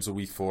big games of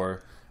week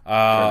 4.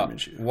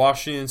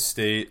 Washington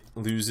State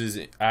loses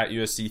at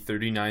USC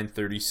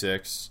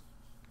 39-36.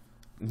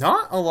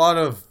 Not a lot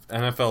of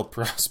NFL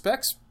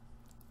prospects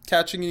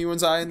catching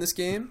anyone's eye in this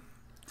game.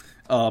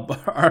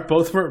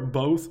 Lowest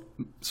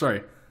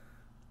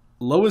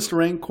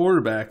ranked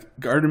quarterback,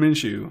 Gardner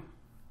Minshew,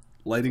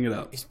 lighting it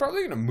up. He's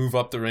probably going to move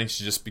up the ranks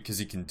just because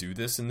he can do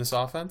this in this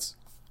offense.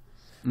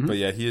 Mm-hmm. But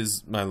yeah, he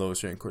is my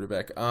lowest ranked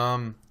quarterback.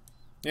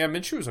 Yeah,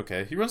 Minshew is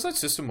okay. He runs that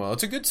system well.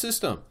 It's a good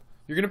system.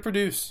 You're going to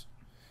produce.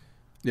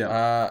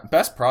 Yeah.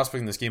 Best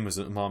prospect in this game was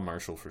Amon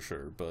Marshall for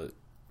sure. But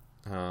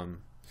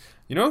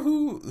you know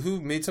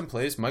who made some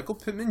plays? Michael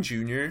Pittman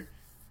Jr.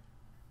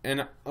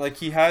 And like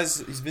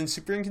he's been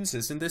super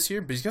inconsistent this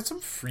year, but he's got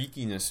some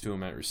freakiness to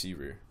him at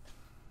receiver.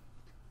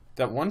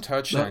 That one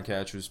touchdown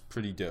catch was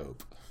pretty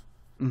dope.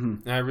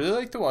 Mm-hmm. And I really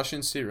like the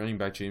Washington State running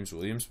back James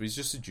Williams, but he's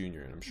just a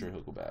junior, and I'm sure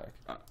he'll go back.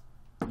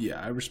 Yeah,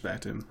 I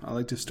respect him. I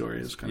liked his story.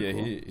 It's kind of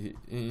cool.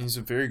 He's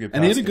a very good.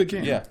 And he had a good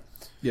game. Yeah.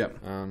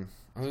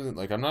 Other than,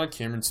 I'm not a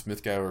Cameron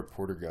Smith guy or a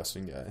Porter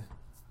Gustin guy.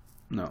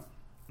 No,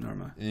 nor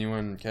am I.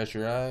 Anyone catch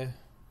your eye?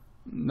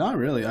 Not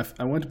really. I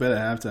went to bed at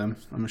halftime.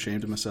 I'm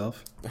ashamed of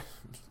myself.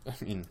 I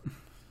mean,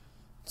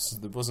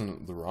 it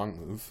wasn't the wrong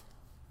move.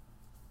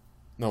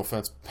 No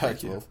offense,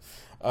 Pac-12.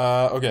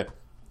 Okay.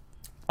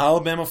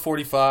 Alabama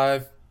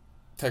 45,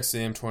 Texas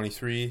A&M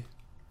 23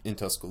 in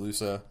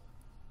Tuscaloosa.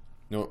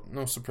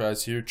 No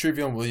surprise here.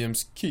 Trevion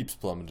Williams keeps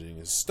plummeting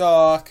his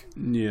stock.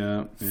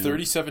 Yeah.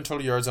 37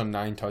 total yards on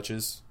 9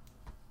 touches.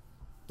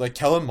 Like,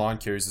 Kellen Mond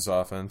carries this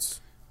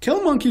offense.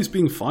 Kellen Mond keeps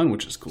being fun,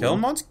 which is cool. Kellen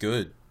Mond's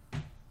good.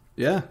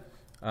 Yeah.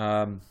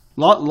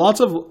 Lots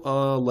of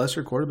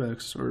lesser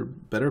quarterbacks or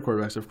better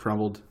quarterbacks have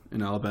crumbled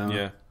in Alabama.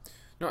 Yeah.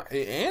 No,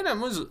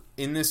 A&M was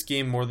in this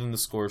game more than the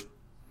score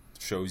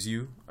shows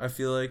you, I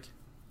feel like.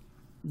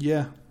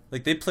 Yeah.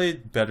 Like, they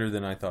played better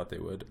than I thought they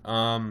would.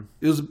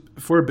 It was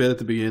for a bit at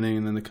the beginning,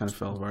 and then they kind of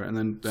fell apart, and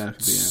then back at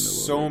the end.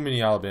 So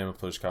many Alabama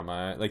players caught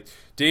my eye. Like,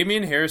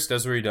 Damian Harris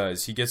does what he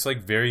does. He gets,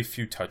 like, very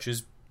few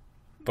touches,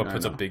 but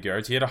puts up big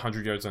yards. He had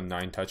 100 yards on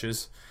 9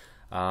 touches.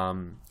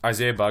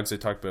 Isaiah Buggs I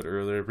talked about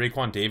earlier.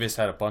 Raekwon Davis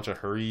had a bunch of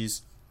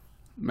hurries.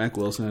 Mac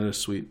Wilson had a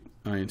sweet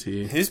INT.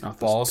 His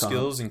ball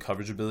skills and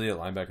coverage ability at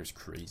linebacker is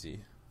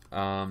crazy.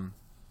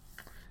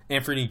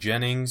 Anthony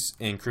Jennings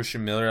and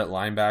Christian Miller at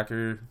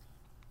linebacker,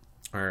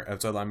 or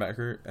outside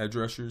linebacker, edge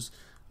rushers.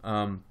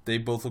 They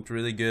both looked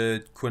really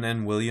good.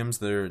 Quinnen Williams,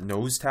 their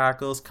nose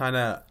tackles, kind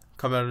of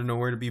come out of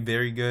nowhere to be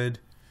very good.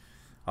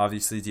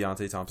 Obviously,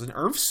 Deontay Thompson.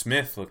 Irv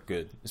Smith looked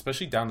good,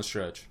 especially down the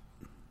stretch.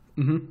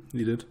 Mm-hmm.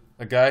 He did.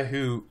 A guy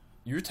who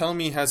you were telling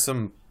me has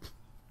some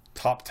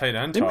top tight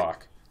end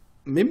talk.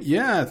 Maybe,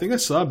 yeah, I think I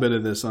saw a bit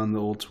of this on the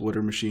old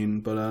Twitter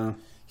machine, but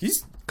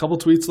he's a couple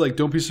tweets like,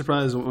 "Don't be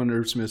surprised when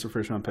Irv Smith's a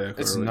first-round pick."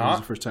 It's or like, not he's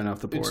the first time off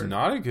the board. It's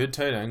not a good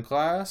tight end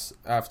class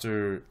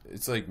after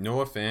it's like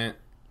Noah Fant,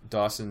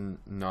 Dawson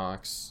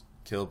Knox,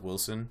 Caleb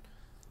Wilson.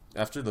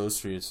 After those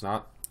three, it's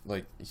not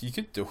like he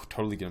could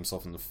totally get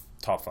himself in the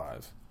top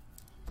 5.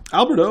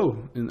 Albert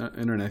O in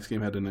our next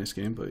game had a nice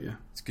game, but yeah,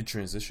 it's a good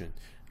transition.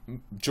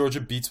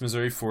 Georgia beats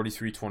Missouri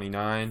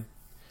 43-29.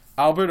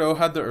 Albert O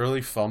had the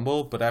early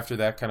fumble, but after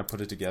that, kind of put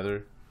it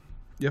together.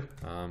 Yep.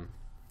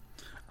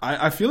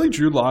 I feel like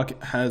Drew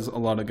Lock has a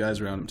lot of guys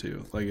around him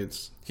too. Like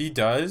he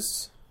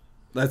does.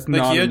 That's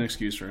like not an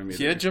excuse for him either.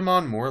 He had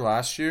Jamon Moore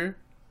last year,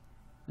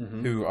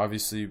 who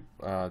obviously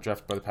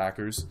drafted by the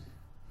Packers,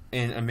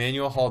 and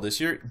Emmanuel Hall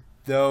this year.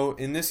 Though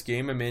in this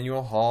game,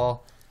 Emmanuel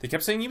Hall, they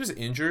kept saying he was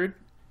injured.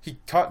 He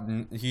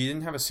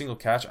didn't have a single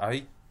catch.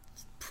 I'm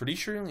pretty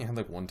sure he only had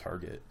like one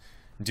target.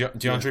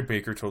 DeAndre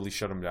Baker totally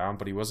shut him down,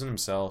 but he wasn't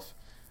himself.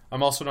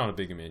 I'm also not a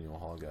big Emmanuel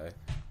Hall guy.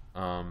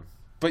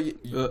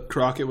 But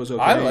Crockett was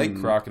okay. I like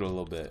Crockett a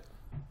little bit.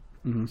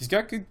 Mm-hmm. He's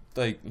got good,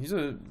 he's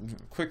a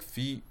quick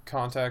feet,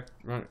 contact,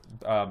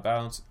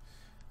 balance.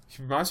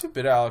 He reminds me a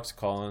bit of Alex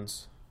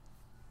Collins.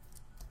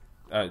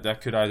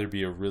 That could either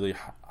be a really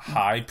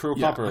high pro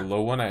comp or a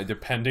low one,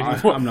 depending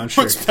on I'm not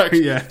sure. what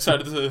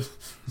side of the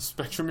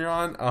spectrum you're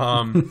on.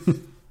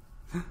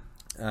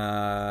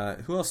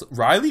 Who else?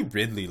 Riley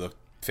Ridley looked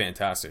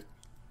fantastic.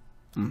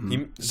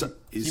 Mm-hmm.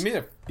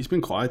 He's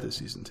been quiet this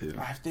season too.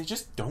 They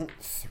just don't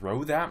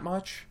throw that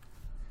much.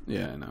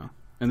 Yeah, I know.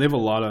 And they have a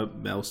lot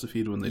of mouths to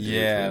feed when they do.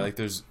 Yeah, like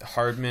there's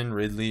Hardman,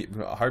 Ridley.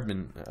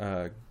 Hardman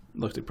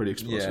looked pretty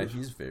explosive. Yeah,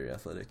 he's very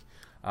athletic.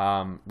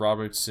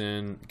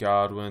 Robertson,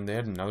 Godwin. They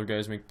had another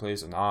guys make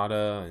plays,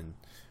 Anada, and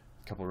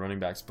a couple of running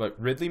backs. But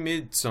Ridley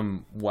made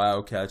some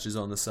wow catches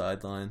on the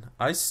sideline.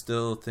 I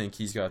still think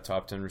he's got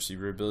top 10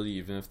 receiver ability,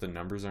 even if the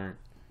numbers aren't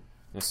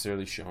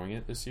necessarily showing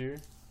it this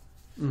year.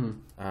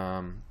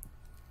 Mm-hmm.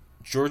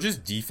 Georgia's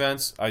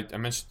defense, I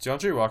mentioned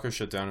DeAndre Walker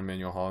shut down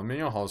Emmanuel Hall.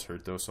 Emmanuel Hall's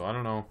hurt though, so I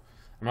don't know.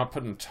 I'm not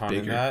putting a ton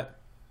in that.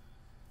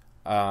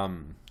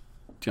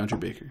 DeAndre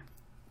Baker.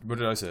 What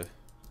did I say?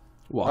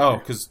 Walker. Oh,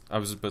 because I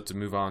was about to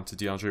move on to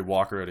DeAndre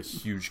Walker at a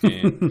huge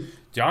game.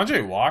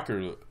 DeAndre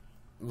Walker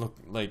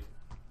looked like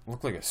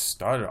a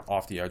stud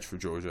off the edge for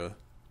Georgia.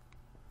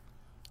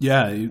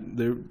 Yeah,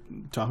 they're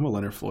talking about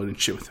Leonard Floyd and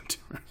shit with him too.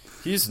 Right?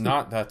 He's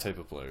not that type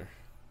of player.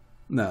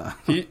 No,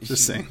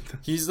 just saying.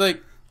 He's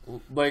like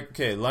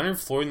okay, Leonard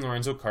Floyd and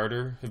Lorenzo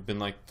Carter have been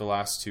like the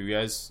last two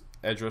guys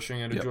edge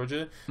rushing out of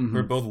Georgia. Mm-hmm. Who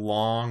are both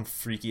long,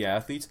 freaky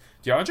athletes.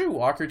 DeAndre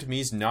Walker to me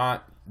is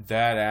not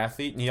that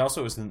athlete, and he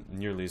also isn't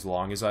nearly as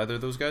long as either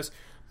of those guys.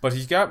 But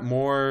he's got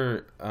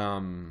more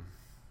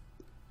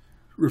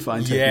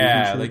refined technique.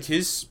 Yeah, like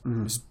his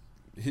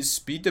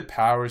speed to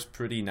power is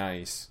pretty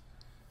nice.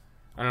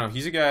 I don't know.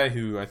 He's a guy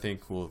who I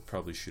think will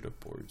probably shoot up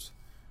boards.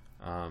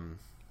 And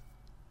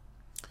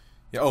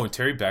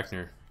Terry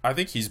Beckner. I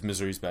think he's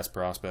Missouri's best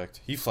prospect.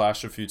 He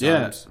flashed a few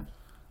times. Yeah,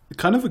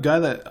 kind of a guy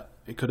that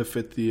it could have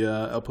fit the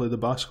outplay the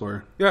box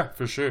score. Yeah,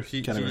 for sure.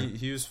 He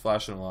was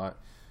flashing a lot.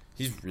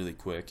 He's really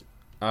quick.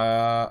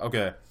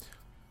 Okay.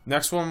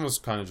 Next one was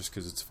kind of just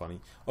because it's funny.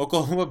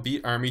 Oklahoma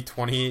beat Army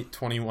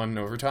 28-21 in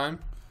overtime.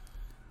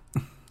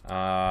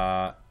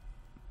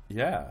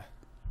 Yeah.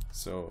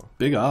 So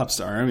big ops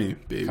to Army,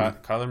 baby.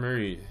 Kyler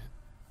Murray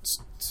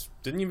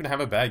didn't even have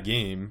a bad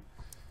game.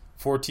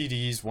 4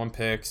 TDs, 1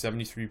 pick,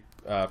 73%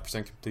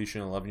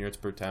 completion, 11 yards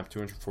per attempt,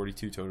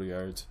 242 total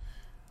yards.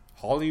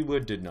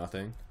 Hollywood did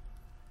nothing.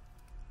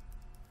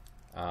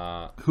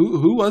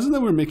 Who was it that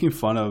we were making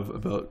fun of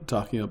about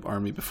talking up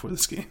Army before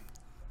this game?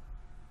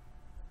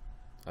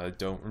 I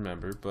don't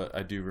remember, but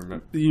I do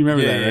remember. You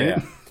remember that,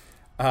 right?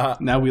 Yeah.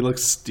 Now we look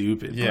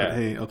stupid. Yeah. But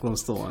hey, Oklahoma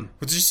still won.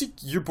 But did you see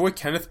your boy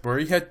Kenneth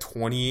Murray had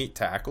 28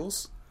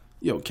 tackles?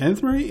 Yo,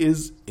 Kenneth Murray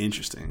is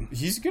interesting.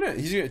 He's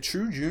a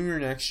true junior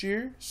next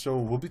year, so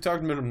we'll be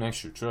talking about him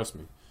next year. Trust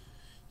me.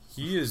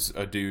 He is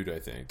a dude, I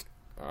think.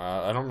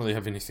 I don't really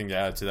have anything to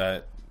add to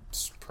that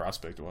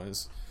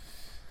prospect-wise.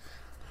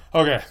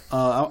 Okay.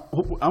 I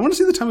want to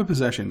see the time of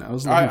possession. I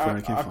was looking for it.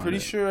 I can't find it. I'm pretty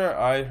sure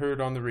I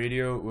heard on the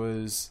radio it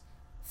was...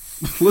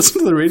 Listen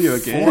to the radio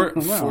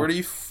again.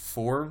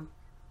 44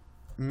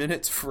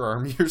 minutes for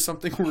Army or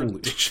something.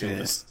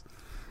 Ridiculous.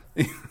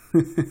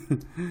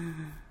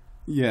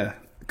 Yeah.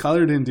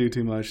 Kyler didn't do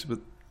too much, but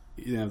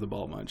he didn't have the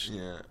ball much.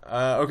 Yeah.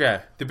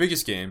 Okay. The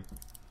biggest game.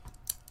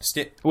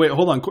 Wait,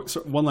 hold on.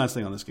 One last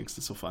thing on this game because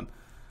it's so fun.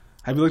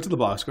 Have you looked at the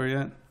box score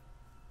yet?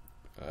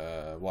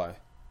 Why?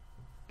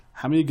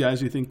 How many guys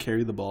do you think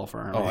carried the ball for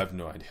Army? Oh, I have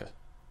no idea.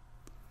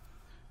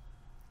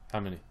 How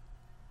many?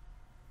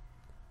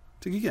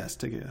 Take a guess.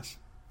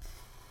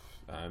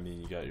 I mean,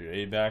 you got your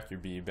A back,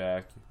 your B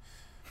back,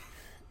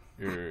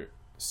 your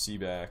C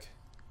back,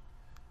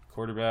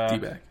 quarterback. D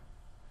back.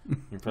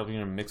 You're probably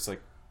going to mix like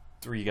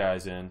 3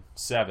 guys in.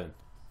 7.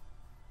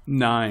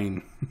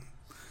 9.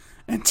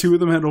 and 2 of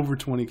them had over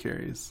 20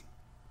 carries.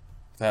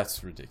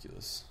 That's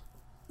ridiculous.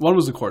 One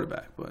was a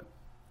quarterback, but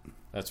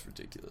That's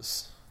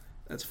ridiculous.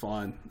 that's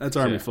fun. That's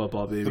Army Okay.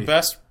 football, baby. The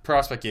best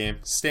prospect game.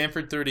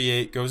 Stanford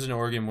 38 goes into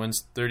Oregon,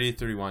 wins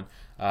 38-31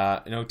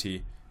 in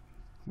OT.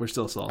 We're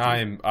still salty.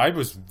 I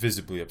was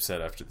visibly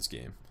upset after this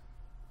game.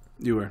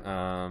 You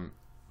were.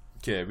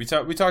 Okay, we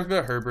talked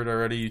about Herbert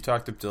already. You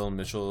talked about Dylan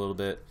Mitchell a little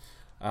bit.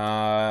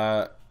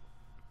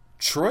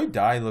 Troy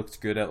Dye looked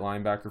good at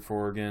linebacker for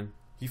Oregon.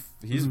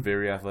 He's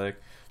very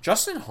athletic.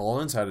 Justin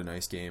Hollins had a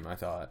nice game, I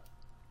thought.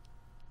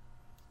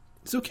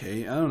 It's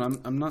okay. I don't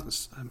know.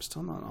 I'm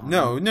still not on.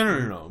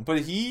 No.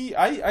 But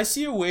I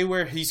see a way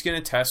where he's going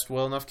to test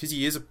well enough because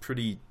he is a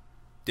pretty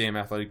damn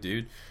athletic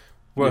dude.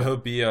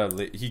 Well,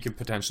 he could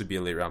potentially be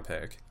a late round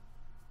pick.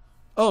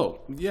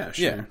 Oh, yeah,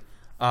 sure.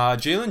 Yeah.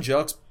 Jalen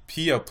Jelks,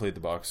 he outplayed the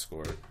box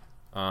score.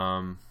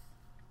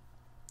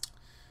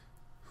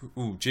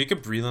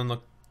 Jacob Breland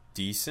looked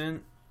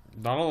decent.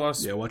 Not a lot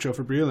of... Yeah, watch out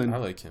for Breland. I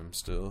like him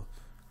still.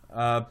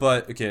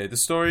 But, okay, the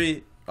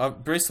story...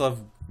 Bryce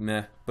Love,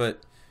 meh.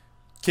 But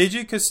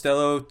KJ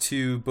Costello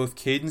to both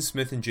Caden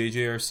Smith and JJ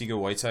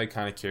Arcega-Whiteside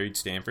kind of carried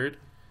Stanford.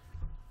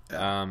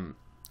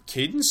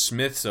 Caden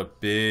Smith's a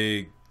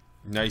big,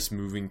 nice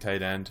moving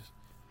tight end.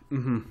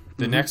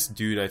 The next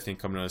dude, I think,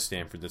 coming out of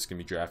Stanford that's going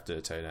to be drafted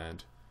at tight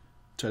end.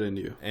 Tight end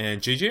you.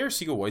 And JJ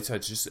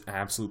Arcega-Whiteside's just an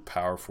absolute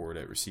power forward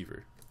at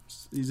receiver.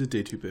 He's a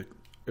day 2 pick,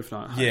 if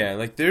not higher. Yeah,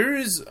 like there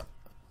is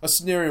a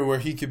scenario where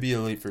he could be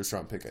a late first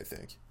round pick, I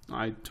think.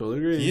 I totally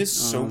agree. He is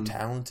so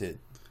talented.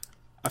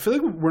 I feel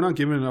like we're not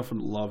giving enough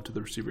love to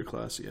the receiver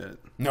class yet.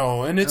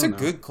 No, and it's a know.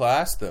 good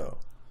class, though.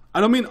 I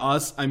don't mean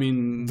us. I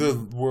mean The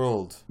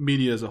world.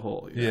 media as a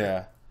whole.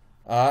 Yeah.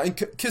 And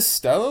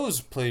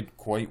Costello's played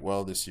quite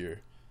well this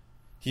year.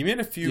 He made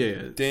a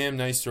few damn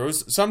nice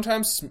throws.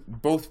 Sometimes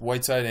both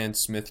Whiteside and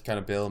Smith kind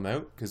of bail him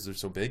out because they're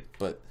so big.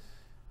 But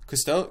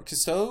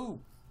Costello,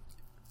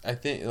 I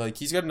think, like,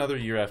 he's got another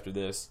year after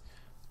this.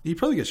 He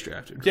probably gets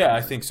drafted. Yeah,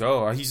 I think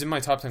so. He's in my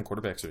top 10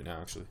 quarterbacks right now,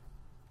 actually.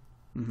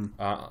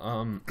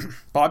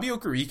 Bobby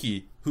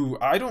Okereke, who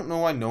I don't know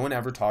why no one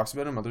ever talks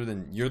about him other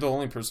than you're the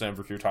only person I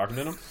ever hear talking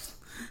to him.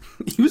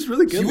 He was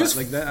really good. He was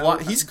like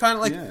that. he's kind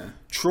of like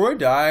Troy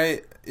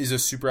Dye is a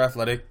super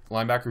athletic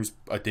linebacker who's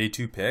a day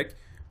 2 pick.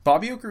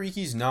 Bobby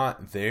Okereke's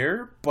not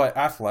there, but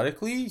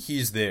athletically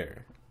he's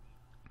there.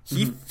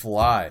 He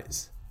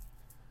flies.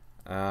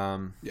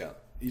 Yeah,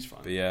 he's fun.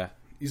 But yeah,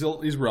 he's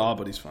raw,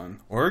 but he's fun.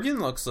 Oregon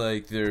looks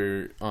like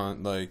they're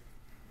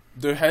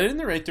headed in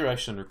the right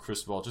direction under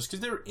Cristobal just because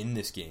they're in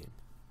this game.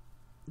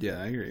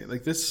 Yeah, I agree.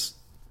 Like this,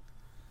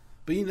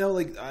 but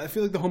like I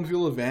feel like the home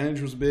field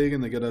advantage was big,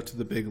 and they got out to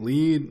the big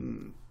lead,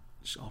 and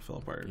it just all fell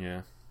apart.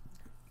 Yeah.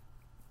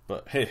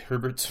 But hey,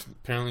 Herbert's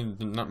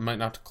apparently might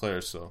not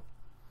declare, so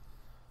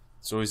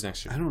it's always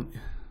next year.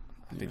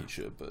 I think he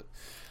should, but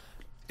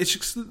it's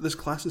just that this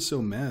class is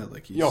so mad.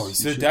 Like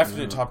he's the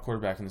definite top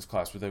quarterback in this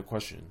class without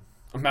question.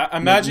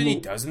 Imagine he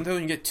doesn't though,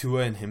 and you get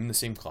Tua and him in the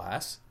same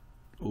class.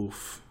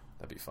 Oof.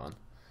 That'd be fun.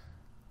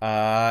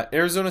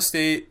 Arizona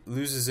State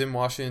loses in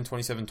Washington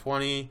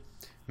 27-20.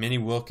 Manny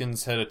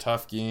Wilkins had a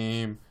tough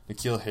game.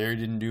 N'Keal Harry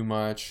didn't do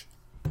much.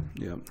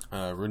 Yep.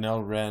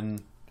 Ronell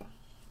Wren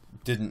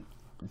didn't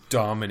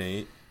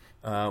dominate.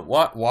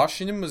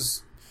 Washington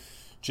was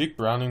Jake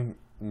Browning,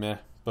 meh,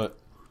 but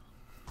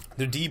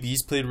their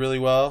DBs played really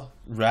well.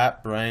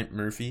 Rapp, Bryant,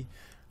 Murphy.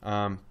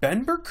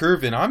 Ben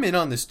Burkervin, I'm in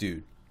on this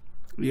dude.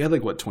 He had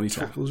 20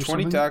 tackles or 20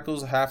 something?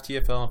 tackles, a half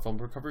TFL and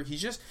fumble recovery.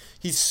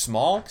 He's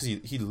small because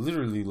he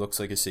literally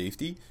looks like a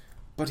safety,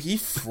 but he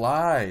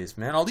flies,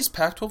 man. All these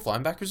Pac-12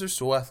 linebackers are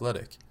so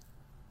athletic.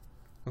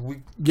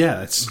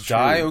 That's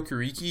Dye, true.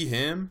 Okereke,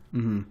 him.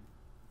 Mm-hmm.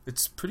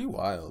 It's pretty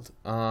wild.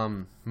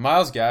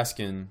 Myles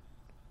Gaskin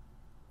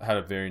had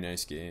a very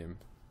nice game.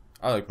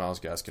 I like Myles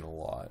Gaskin a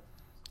lot.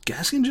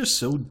 Gaskin's just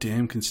so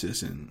damn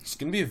consistent. He's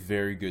going to be a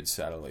very good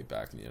satellite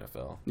back in the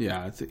NFL.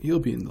 Yeah, I think he'll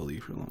be in the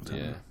league for a long time.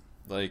 Yeah.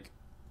 Like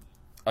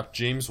a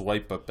James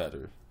White, but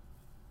better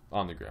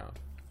on the ground.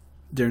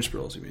 Darren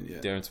Sproles, you mean? Yeah.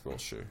 Darren Sproles,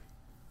 sure.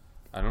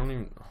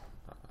 I'm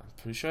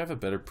pretty sure I have a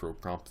better pro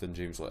prompt than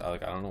James White. I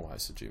don't know why I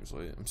said James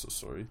White. I'm so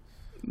sorry.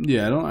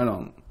 Yeah, I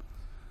don't.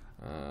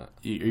 Are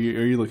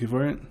you looking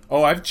for it?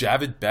 Oh, I have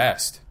Javid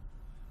Best.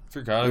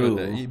 Forgot about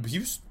that. He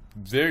was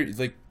very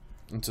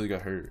until he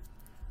got hurt.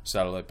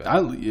 Satellite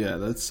Best. Yeah,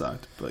 that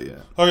sucked. But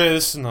yeah. Okay,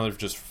 this is another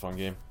just for fun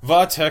game.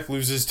 Va Tech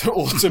loses to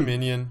Old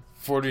Dominion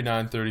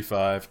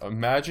 49-35.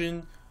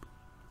 Imagine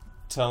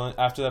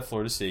after that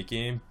Florida State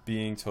game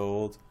being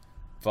told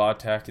Va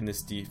Tech in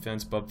this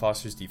defense, Bub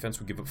Foster's defense,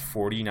 would give up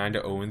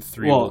 49-0 in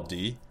 3 Old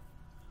D.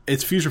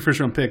 It's future first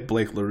round pick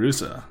Blake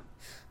LaRussa.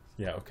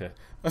 Yeah, okay.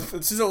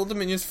 This is Old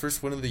Dominion's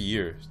first win of the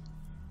year.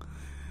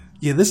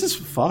 Yeah, this is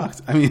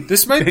fucked. I mean,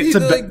 this might be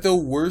the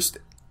worst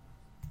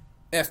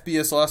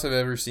FBS loss I've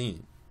ever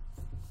seen.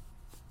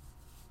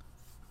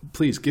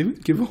 Please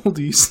give Old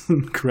D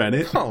some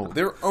credit. No,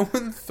 they're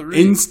 0-3.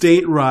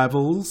 In-state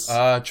rivals.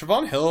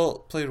 Trevon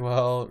Hill played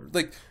well.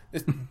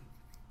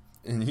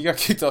 And he got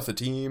kicked off the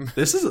team.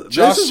 This is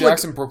Josh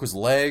Jackson broke his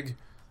leg.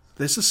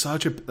 this is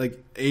such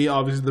a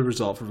obviously the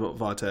result for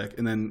Vatek,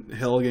 and then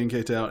Hill getting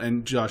kicked out,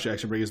 and Josh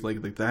Jackson breaking his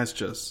leg. Like that's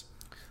just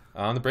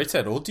On the bright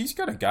side, Old D's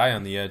got a guy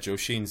on the edge,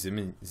 O'Shane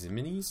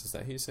Zimines. Is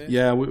that how you say it?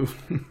 yeah,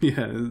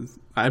 yeah.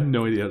 I have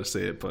no idea how to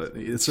say it, but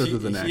it starts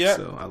with the next,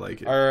 so I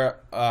like it.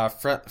 Our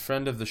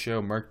friend of the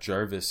show, Mark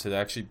Jarvis, had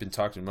actually been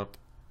talking him up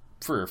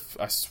for,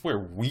 I swear,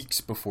 weeks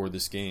before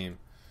this game,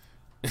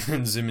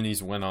 and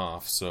Zimines went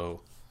off.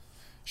 So,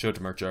 shout out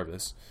to Mark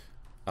Jarvis.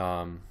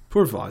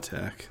 Poor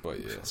Vatek. But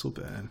yeah, I feel so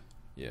bad.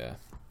 yeah.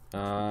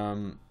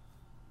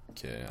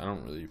 Okay, I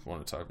don't really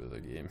want to talk about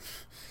that game.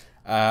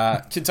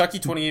 Kentucky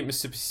 28,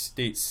 Mississippi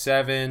State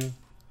 7.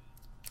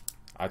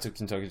 I took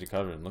Kentucky to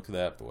cover, and look at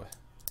that, boy.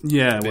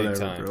 Yeah, Big whatever,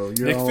 time. bro.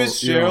 Nick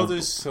Fitzgerald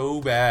is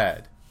so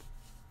bad.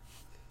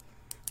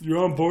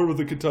 You're on board with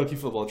the Kentucky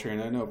football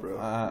train. I know, bro.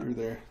 You're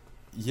there.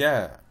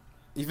 Yeah.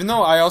 Even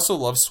though I also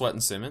love Sweat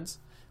and Simmons,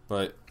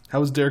 but How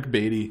was Derek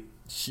Beatty?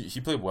 he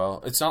played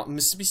well. It's not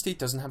Mississippi State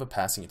doesn't have a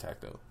passing attack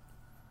though.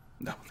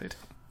 No, they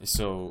don't.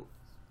 So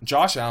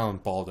Josh Allen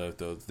balled out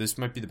though. This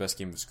might be the best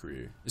game of his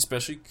career,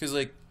 especially because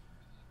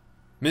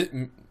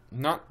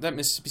not that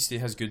Mississippi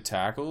State has good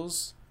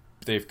tackles,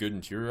 they have good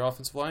interior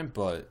offensive line,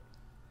 but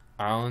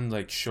Allen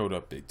showed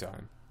up big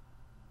time.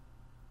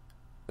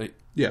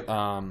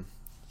 Yeah.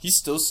 He's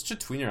still such a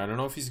tweener. I don't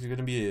know if he's going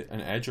to be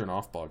an edge or an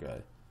off-ball guy.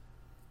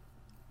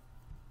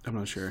 I'm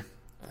not sure.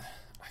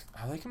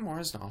 I like him more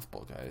as an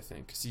off-ball guy, I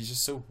think, because he's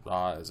just so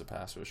raw as a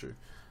pass rusher.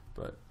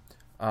 But,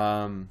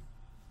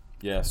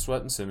 yeah,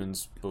 Sweat and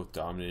Simmons both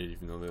dominated,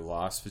 even though they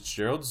lost.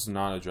 Fitzgerald's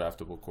not a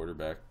draftable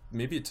quarterback.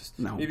 Maybe a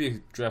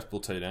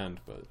draftable tight end,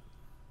 but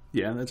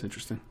Yeah, that's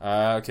interesting.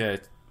 okay,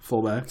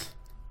 Fullback.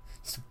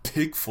 he's a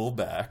big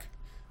fullback.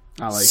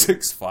 I like it.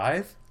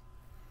 6'5".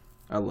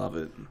 I love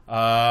it.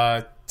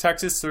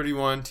 Texas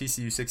 31,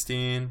 TCU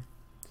 16.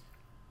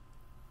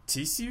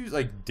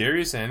 TCU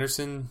Darius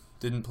Anderson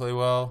didn't play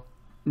well.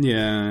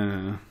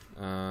 Yeah.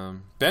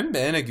 Ben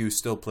Banagou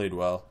still played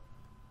well.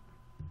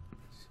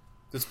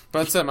 That's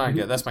my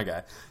guy. That's my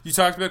guy. You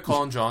talked about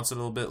Colin Johnson a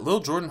little bit. Lil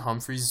Jordan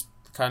Humphrey's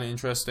kind of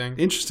interesting.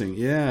 Interesting.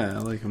 Yeah, I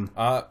like him.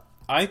 I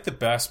think the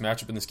best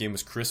matchup in this game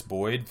was Chris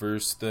Boyd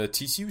versus the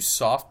TCU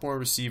sophomore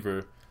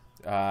receiver.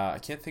 I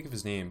can't think of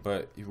his name,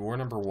 but he wore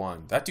number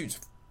 1. That dude's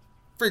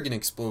friggin'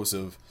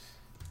 explosive.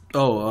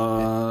 Oh,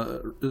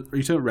 are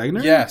you talking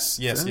Ragnar? Yes.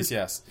 Yeah.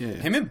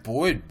 Him and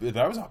Boyd,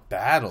 that was a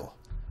battle.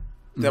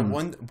 That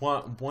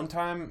one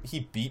time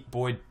he beat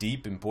Boyd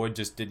deep, and Boyd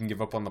just didn't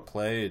give up on the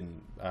play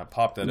and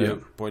popped that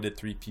out. Boyd had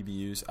 3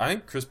 PBUs. I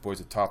think Chris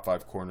Boyd's a top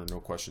 5 corner, no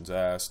questions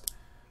asked.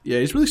 Yeah,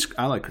 he's really.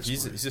 I like Chris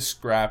Boyd. He's a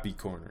scrappy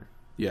corner.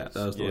 Yeah,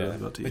 that was the word I was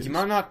about to use. He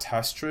might not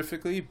test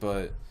terrifically,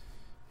 but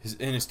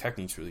his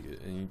technique's really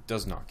good, and he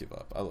does not give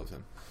up. I love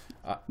him.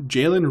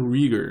 Jalen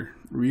Rieger.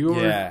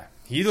 Yeah,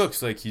 he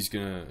looks like he's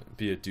gonna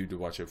be a dude to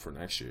watch out for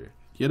next year.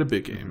 He had a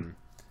big game.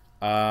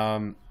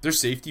 Their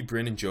safety,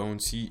 Brandon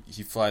Jones,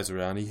 he flies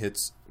around, he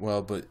hits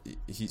well, but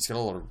he's got a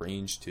lot of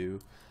range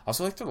too. I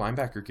also like their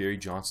linebacker, Gary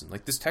Johnson.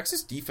 This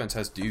Texas defense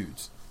has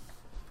dudes.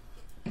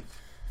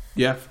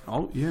 Yeah.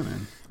 Oh, yeah,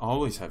 man.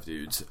 Always have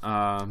dudes.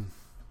 All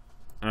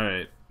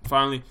right.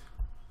 Finally,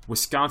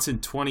 Wisconsin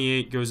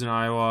 28 goes in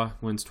Iowa,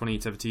 wins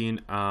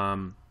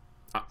 28-17.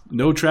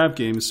 No trap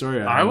games.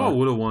 Sorry, Iowa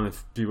would have won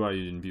if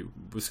BYU didn't beat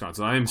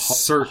Wisconsin. I am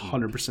certain.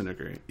 100%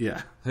 agree.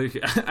 Yeah.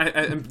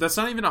 That's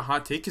not even a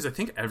hot take because I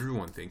think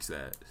everyone thinks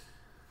that.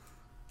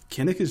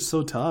 Kinnick is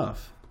so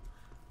tough.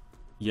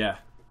 Yeah.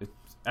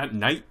 At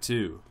night,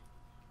 too.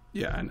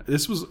 Yeah, and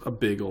this was a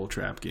big old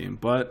trap game,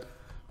 but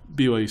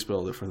BYU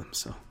spelled it for them,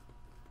 so.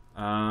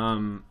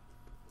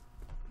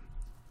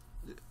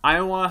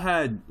 Iowa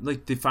had,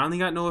 they finally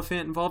got Noah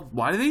Fant involved.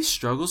 Why do they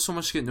struggle so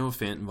much to get Noah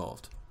Fant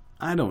involved?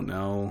 I don't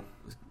know.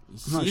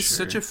 He's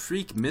such a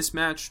freak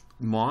mismatch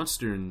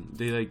monster, and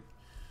they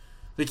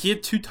he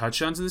had 2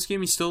 touchdowns in this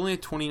game. He still only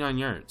had 29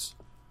 yards.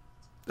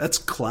 That's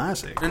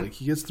classic. And,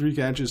 he gets 3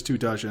 catches, 2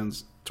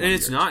 touchdowns, and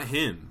it's yards. not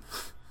him.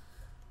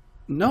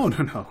 No.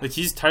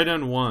 He's tight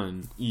end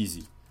 1,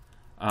 easy.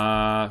 Who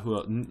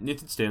else?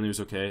 Nathan Stanley was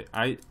okay.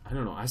 I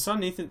don't know. I saw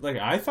Nathan.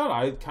 I thought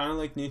I kind of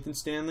liked Nathan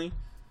Stanley.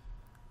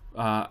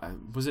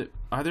 Was it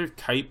either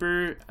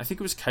Kuiper? I think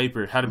it was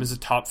Kuiper. Had him as a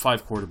top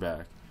 5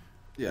 quarterback.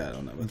 Yeah, I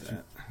don't know about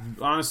that.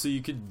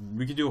 Honestly,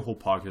 we could do a whole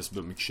podcast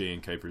about McShay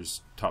and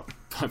Kuiper's top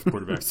 5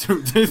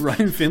 quarterbacks.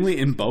 Ryan Finley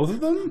in both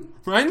of them?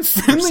 Ryan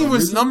Finley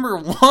was number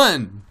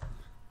 1.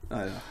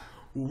 I know.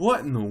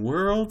 What in the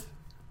world?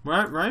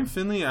 Ryan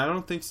Finley, I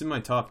don't think is in my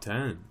top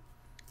 10.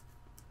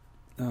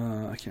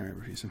 I can't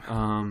remember if he's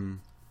in.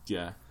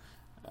 Yeah.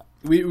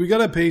 We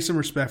gotta pay some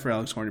respect for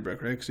Alex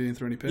Hornibrook, right? Because he didn't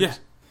throw any picks. Yeah.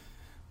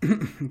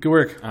 Good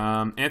work.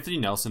 Anthony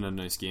Nelson had a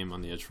nice game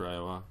on the edge for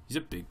Iowa. He's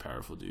a big,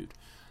 powerful dude.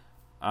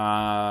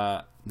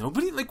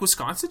 Nobody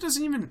Wisconsin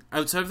doesn't even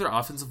outside of their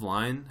offensive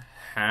line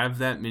have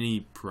that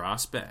many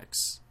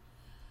prospects.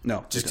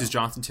 No, just because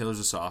Jonathan Taylor's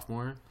a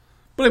sophomore.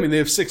 But I mean, they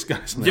have 6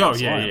 guys. On the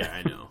line.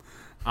 I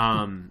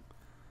know.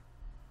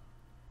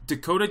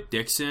 Dakota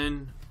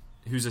Dixon,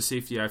 who's a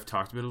safety I've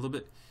talked about a little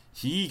bit,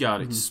 he got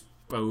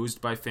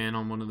exposed by Fan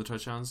on one of the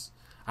touchdowns.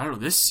 I don't know.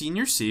 This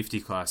senior safety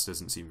class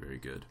doesn't seem very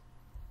good.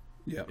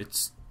 Yeah.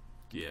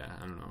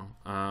 I don't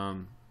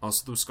know.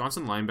 Also, the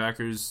Wisconsin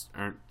linebackers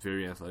aren't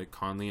very athletic.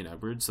 Conley and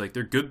Edwards, like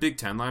they're good Big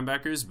Ten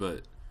linebackers,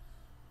 but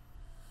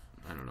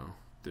I don't know.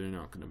 They're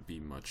not going to be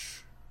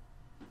much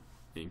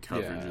in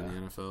coverage in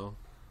the NFL.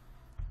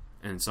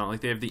 And it's not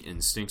like they have the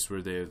instincts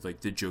where they have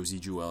like the Josie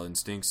Jewell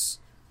instincts,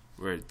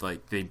 where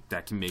like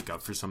that can make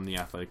up for some of the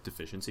athletic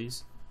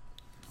deficiencies.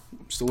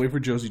 Still waiting for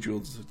Josie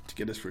Jewell to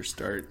get his first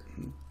start.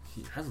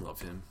 I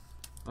love him.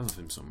 I love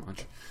him so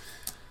much.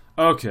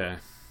 Okay.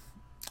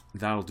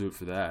 That'll do it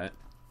for that.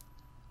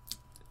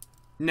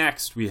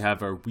 Next, we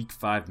have our Week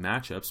 5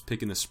 matchups,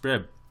 picking the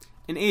spread.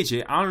 And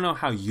AJ, I don't know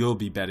how you'll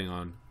be betting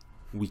on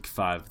Week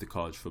 5 of the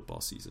college football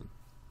season.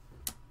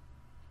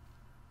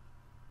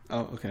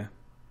 Oh, okay.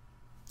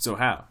 So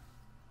how?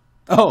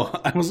 Oh,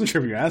 I wasn't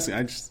sure if you were asking.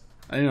 I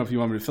didn't know if you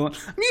want me to fill in.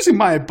 I'm using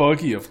my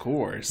bookie, of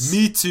course.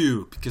 Me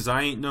too, because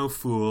I ain't no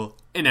fool,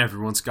 and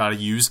everyone's got to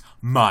use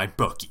my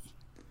bookie.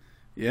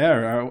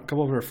 Yeah, a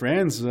couple of our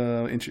friends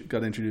got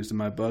introduced to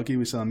my bookie.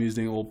 We saw them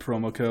using old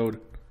promo code,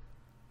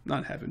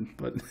 not Heaven,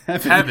 but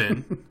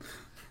Heaven.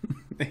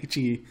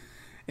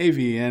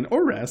 HEAVN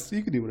or rest.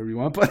 You can do whatever you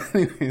want. But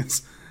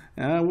anyways,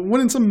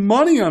 winning some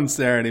money on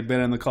Saturday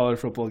betting on the college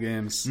football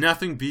games.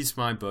 Nothing beats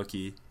my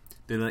bookie.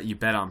 They let you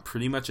bet on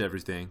pretty much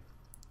everything.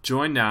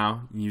 Join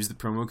now and use the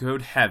promo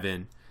code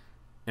HEAVEN,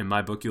 and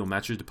my bookie will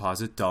match your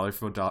deposit dollar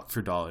for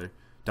dollar.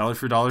 Dollar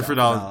for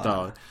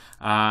dollar.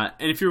 And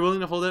if you're willing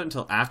to hold out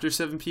until after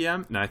 7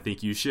 p.m., and I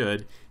think you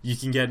should, you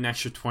can get an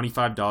extra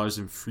 $25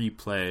 in free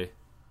play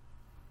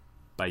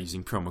by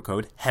using promo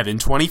code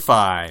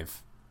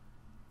HEAVEN25.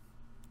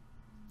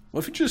 What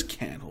if you just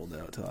can't hold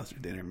out till after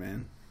dinner,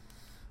 man?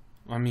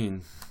 I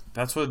mean,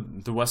 that's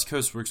what the West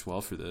Coast works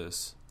well for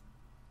this.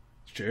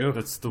 It's true.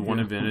 That's the one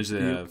advantage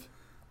they have.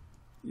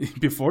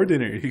 Before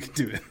dinner, you can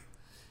do it.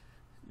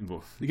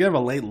 Well, You can have a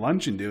late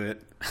lunch and do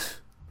it.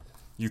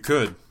 you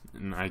could,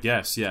 I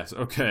guess, yes.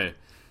 Okay.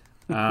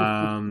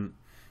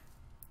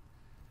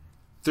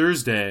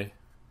 Thursday.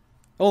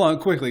 Hold on,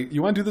 quickly.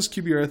 You want to do this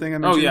QBR thing I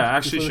mentioned? Oh, yeah,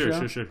 actually, before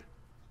the show? sure.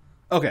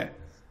 Okay.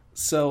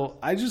 So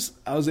I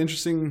was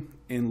interested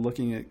in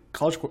looking at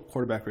college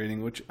quarterback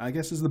rating, which I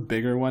guess is the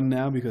bigger one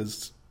now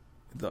because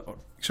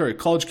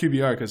college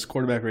QBR, because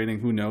quarterback rating,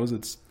 who knows?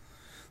 It's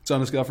on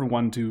a scale from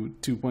 1 to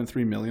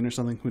 2.3 million or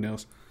something. Who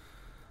knows?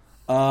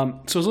 So I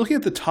was looking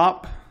at the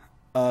top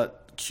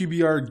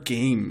QBR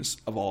games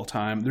of all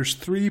time. There's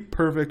 3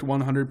 perfect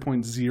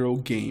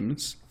 100.0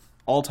 games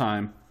all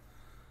time.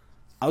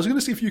 I was going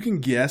to see if you can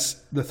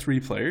guess the 3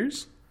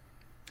 players.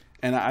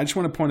 And I just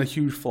want to point a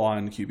huge flaw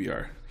in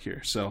QBR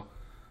here. So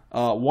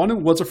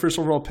one was a first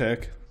overall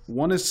pick.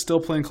 One is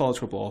still playing college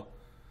football.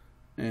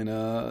 And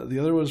the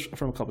other was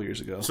from a couple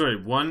years ago. Sorry,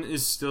 one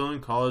is still in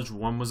college.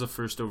 One was a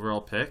first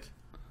overall pick.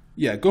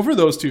 Yeah, go for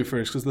those 2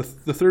 first, because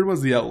the third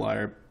one's the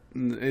outlier.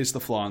 It's the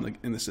flaw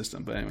in the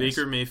system. But anyways.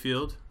 Baker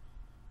Mayfield.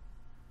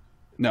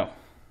 No.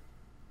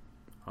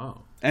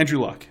 Oh. Andrew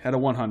Luck had a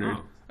 100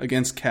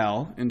 against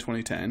Cal in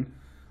 2010.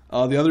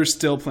 The other is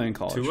still playing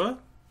college. Tua?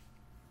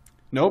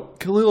 Nope.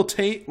 Khalil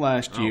Tate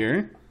last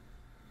year.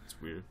 That's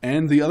weird.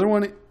 And the other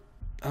one,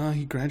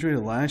 he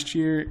graduated last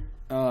year.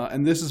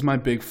 And this is my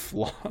big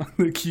flaw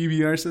in the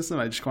QBR system.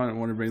 I just want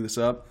to bring this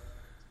up.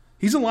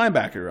 He's a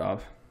linebacker,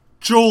 Rob.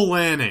 Joel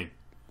Lanning.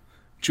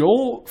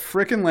 Joel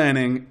frickin'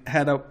 Lanning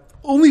had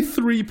only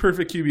 3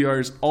 perfect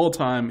QBRs all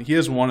time. He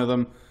has one of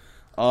them.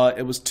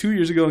 It was 2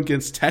 years ago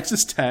against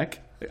Texas Tech.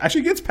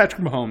 Actually, against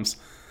Patrick Mahomes.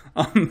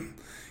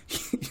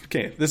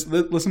 Okay,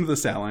 listen to the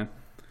stat line.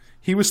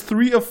 He was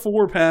 3 of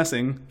 4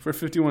 passing for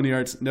 51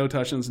 yards, no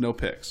touchdowns, no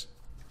picks.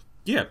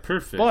 Yeah,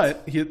 perfect.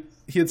 But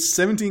he had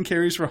 17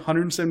 carries for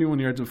 171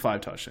 yards and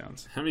 5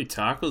 touchdowns. How many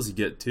tackles he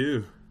get,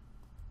 too?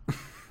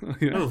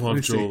 Yeah, I let love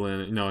me Joel see.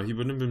 Lanning. No, he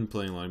wouldn't have been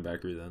playing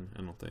linebacker then,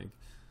 I don't think.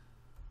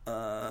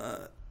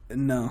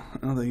 No,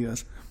 I don't think he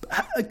does.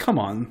 But, come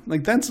on,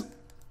 like that's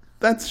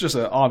just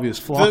an obvious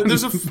flaw.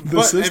 There's in a the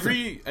but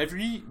system.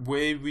 every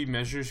way we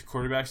measure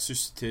quarterbacks through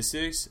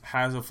statistics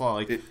has a flaw.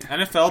 Like I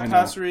NFL know.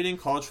 passer rating,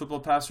 college football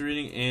passer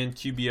rating, and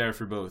QBR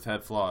for both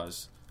had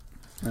flaws.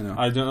 I know.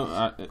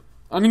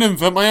 I'm gonna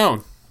invent my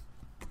own.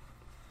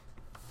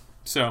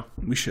 So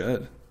We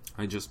should.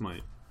 I just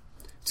might.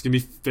 It's gonna be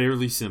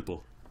fairly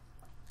simple.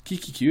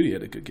 Kiki Cutie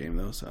had a good game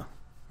though. So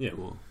Yeah,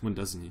 well, when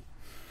doesn't he?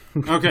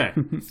 Okay.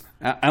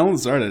 Alan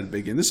Lazard had a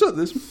big game. This.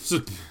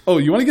 So Oh,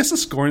 you want to guess the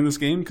score in this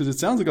game? Because it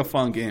sounds like a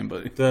fun game,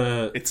 but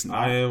It's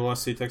not. Iowa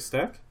State Texas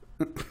Tech.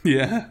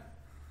 yeah,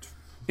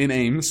 in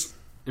Ames.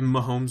 And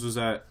Mahomes was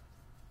at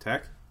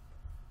Tech.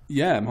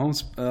 Yeah,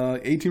 Mahomes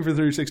 18 for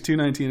 36,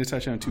 219, a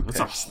touchdown, 2 That's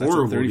picks. a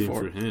horrible game 34.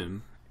 for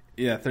him.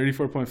 Yeah,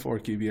 34.4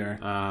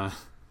 QBR. I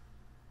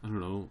don't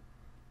know.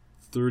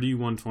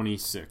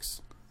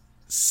 31-26.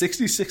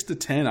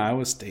 66-10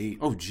 Iowa State.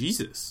 Oh,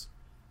 Jesus.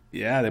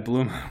 Yeah, they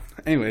blew him out.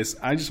 Anyways,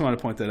 I just want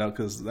to point that out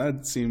because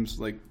that seems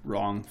like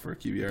wrong for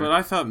QBR. But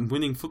I thought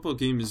winning football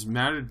games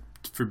mattered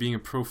for being a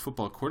pro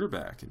football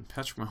quarterback, and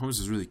Patrick Mahomes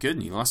is really good,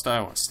 and he lost to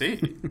Iowa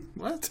State.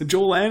 What? To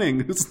Joel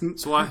Lanning, who's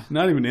So why?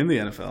 not even in the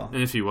NFL.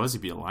 And if he was,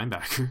 he'd be a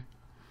linebacker.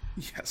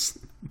 Yes.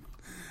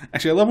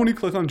 Actually, I love when you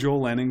click on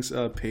Joel Lanning's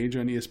page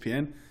on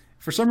ESPN.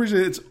 For some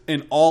reason, it's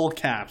in all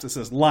caps. It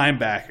says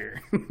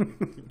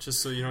linebacker.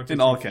 Just so you don't get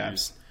In all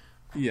confused. caps.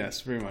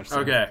 Yes, very much so.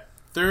 Okay.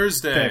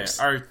 Thursday. Picks.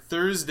 Our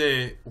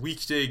Thursday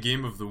weekday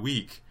game of the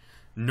week.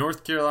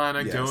 North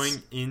Carolina Yes.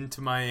 going into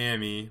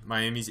Miami.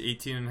 Miami's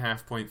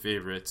 18.5-point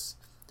favorites.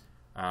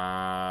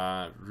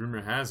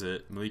 Rumor has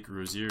it Malik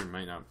Rozier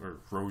might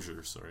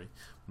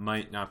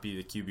not be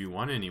the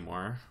QB1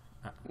 anymore.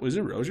 Was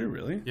it Rozier,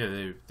 really?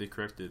 Yeah, they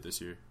corrected it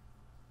this year.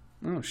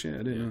 Oh, shit,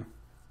 I didn't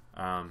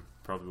know.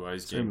 Probably why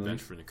he's Same getting league.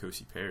 benched for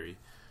N'Kosi Perry.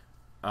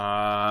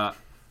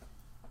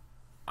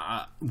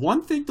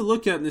 One thing to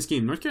look at in this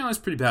game, North Carolina's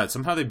pretty bad.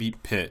 Somehow they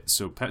beat Pitt,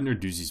 so Pat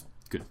Narduzzi's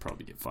going to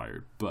probably get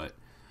fired. But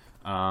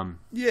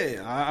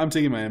Yeah, I'm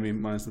taking Miami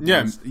minus the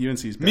Yeah, points.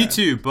 UNC's bad. me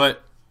too.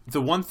 But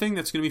the one thing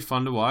that's going to be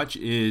fun to watch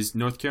is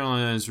North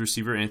Carolina's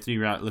receiver Anthony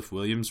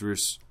Ratliff-Williams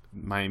versus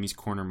Miami's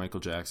corner Michael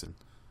Jackson.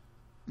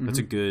 That's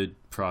a good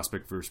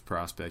prospect versus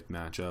prospect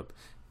matchup.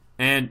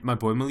 And my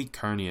boy Malik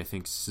Carney, I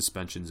think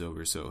suspension's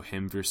over, so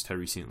him versus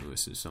Tyree St.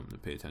 Louis is something to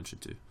pay attention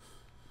to.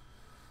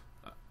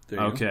 There you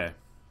go. Okay.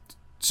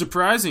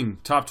 Surprising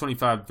top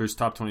 25 versus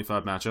top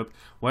 25 matchup.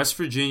 West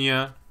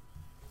Virginia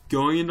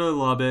going into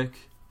Lubbock.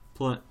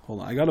 Hold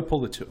on, I got to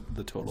pull the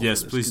total. Yes,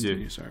 for this. please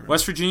Continue, do. sorry, Rob.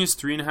 West Virginia's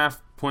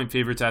 3.5-point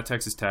favorites at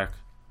Texas Tech.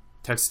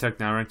 Texas Tech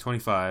now ranked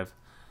 25.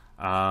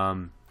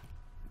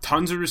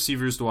 Tons of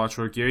receivers to watch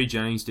for: Gary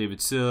Jennings,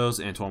 David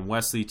Sills, Antoine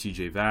Wesley,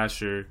 T.J.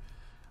 Vasher.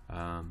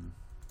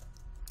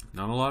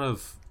 Not a lot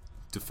of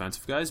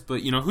defensive guys,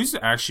 but you know who's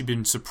actually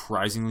been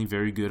surprisingly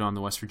very good on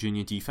the West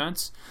Virginia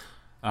defense?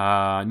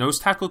 Nose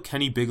tackle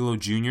Kenny Bigelow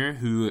Jr.,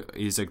 who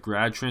is a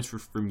grad transfer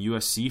from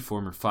USC,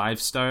 former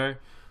 5-star,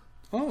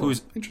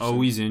 who's interesting.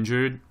 always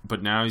injured,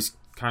 but now he's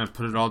kind of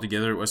put it all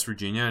together at West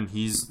Virginia, and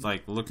he's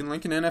like looking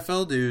like an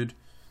NFL dude.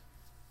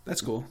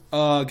 That's cool.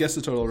 Guess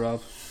the total,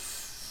 Rob.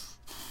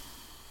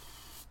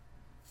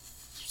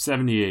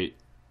 78.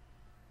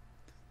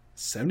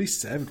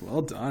 77.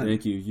 Well done.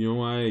 Thank you. You know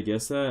why I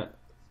guess that?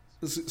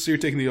 So you're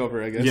taking the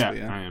over, I guess. Yeah, but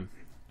yeah.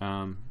 I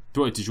am.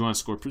 Wait, did you want a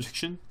score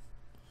prediction?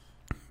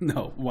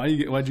 No.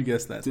 Why'd you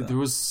guess that? There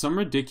was some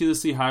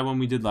ridiculously high one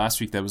we did last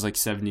week that was like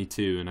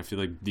 72, and I feel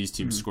like these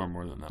teams score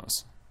more than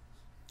those.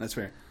 That's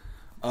fair.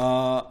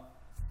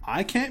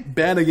 I can't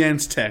bet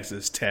against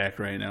Texas Tech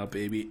right now,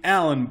 baby.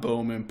 Alan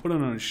Bowman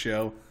putting on a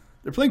show.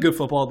 They're playing good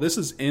football. This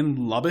is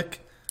in Lubbock.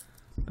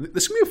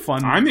 This is going to be a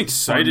fun. I'm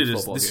excited.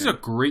 Fun This is game. a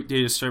great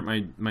day to start my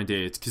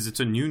day. It's because it's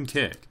a noon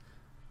kick.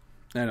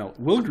 I know.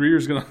 Will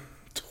Greer's going to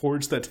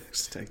torch that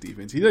Texas Tech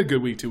defense. He did a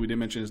good week too. We didn't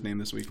mention his name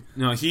this week.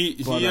 No,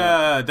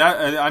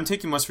 I'm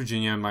taking West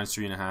Virginia minus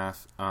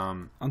 3.5.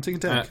 I'm taking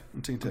Tech.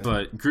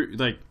 But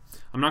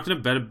I'm not going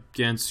to bet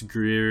against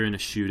Greer in a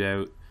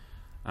shootout.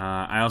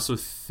 I also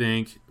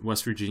think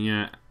West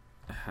Virginia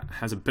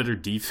has a better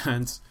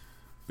defense.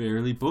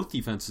 Barely, both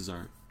defenses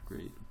aren't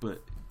great,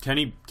 but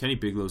Kenny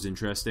Bigelow's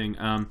interesting.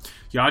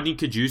 Yadni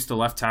Kajus, the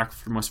left tackle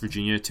from West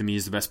Virginia, to me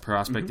is the best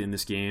prospect in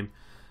this game.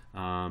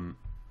 I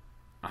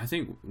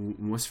think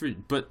West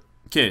Virginia. But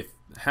okay,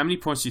 how many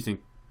points do you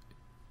think?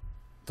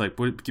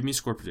 Give me a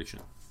score prediction.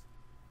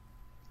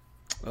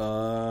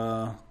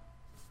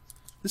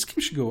 This game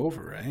should go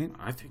over, right?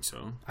 I think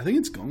so. I think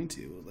it's going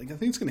to. I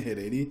think it's going to hit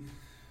 80.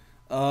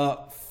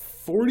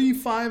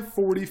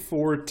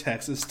 45-44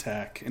 Texas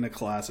Tech in a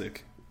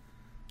classic.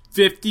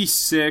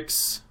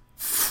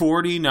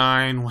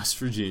 56-49 West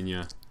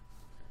Virginia.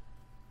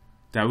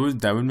 That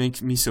would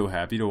make me so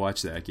happy to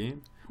watch that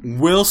game.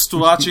 Whilst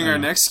watching our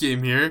next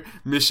game here,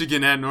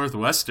 Michigan at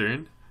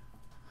Northwestern.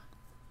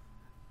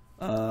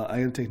 I got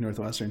to take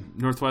Northwestern.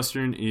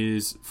 Northwestern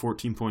is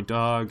 14-point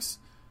dogs.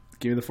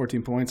 Give me the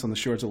 14 points on the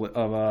shores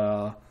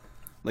of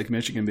Lake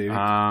Michigan, baby.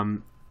 I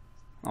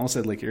almost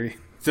said Lake Erie.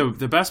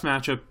 The best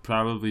matchup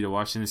probably to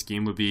watch in this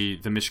game would be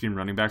the Michigan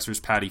running backs versus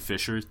Patty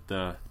Fisher,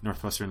 the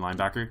Northwestern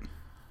linebacker.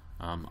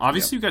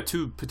 Obviously, you've got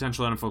two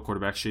potential NFL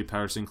quarterbacks, Shea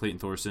Patterson, Clayton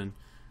Thorson.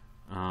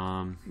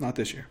 Not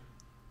this year.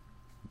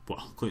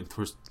 Well, Clayton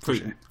Thorson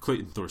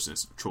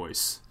is a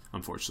choice,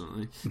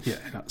 unfortunately. Yeah,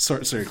 no,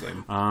 sorry,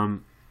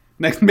 Clayton.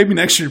 Maybe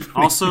next year. Please.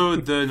 Also,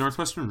 the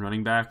Northwestern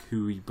running back,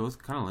 who we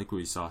both kind of like what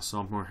we saw,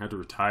 Sophomore, had to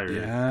retire.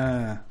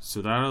 Yeah.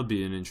 So that'll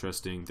be an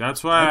interesting.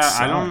 That's why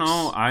I don't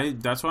know.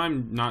 That's why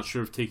I'm not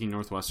sure of taking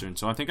Northwestern.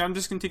 So I think I'm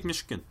just gonna take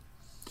Michigan.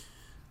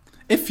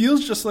 It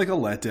feels just like a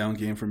letdown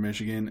game for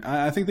Michigan.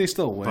 I think they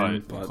still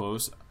win, but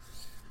close.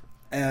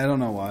 I don't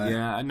know why.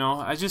 Yeah, no,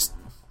 I just,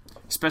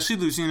 especially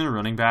losing their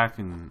running back,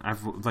 and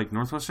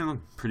Northwestern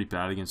looked pretty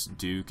bad against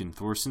Duke, and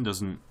Thorson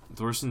doesn't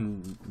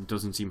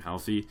seem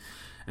healthy.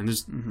 And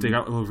they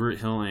got Overt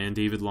Hill and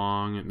David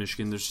Long at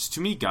Michigan. There's just too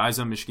many guys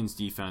on Michigan's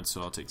defense,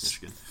 so I'll take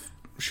Michigan.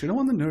 Should have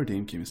won the Notre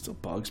Dame game. It still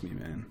bugs me,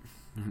 man.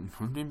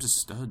 Notre Dame's a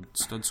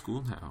stud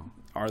school now.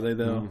 Are they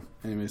though?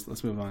 Anyways,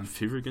 let's move on.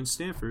 Favorite against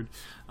Stanford.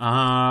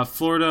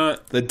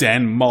 Florida. The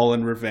Dan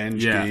Mullen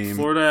revenge Yeah, game.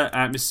 Florida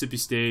at Mississippi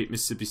State.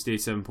 Mississippi State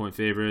 7-point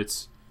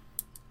favorites.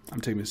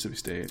 I'm taking Mississippi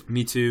State.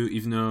 Me too.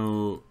 Even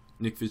though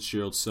Nick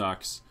Fitzgerald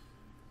sucks.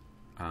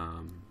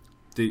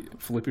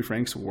 Felipe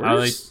Franks worse. I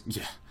like.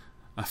 Yeah.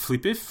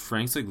 Felipe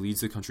Franks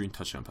leads the country in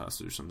touchdown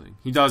passes or something.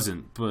 He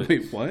doesn't, but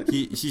Wait, what?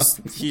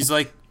 He's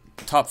like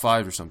top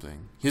 5 or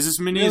something. He has as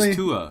many Really? as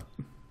Tua.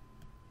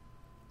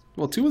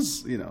 Well,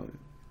 Tua's,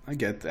 I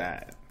get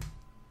that.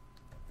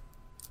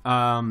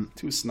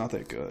 Tua's not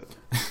that good.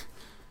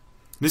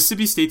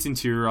 Mississippi State's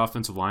interior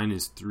offensive line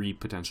is 3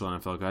 potential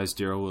NFL guys: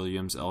 Darrell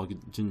Williams,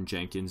 Elgin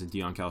Jenkins, and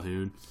Deion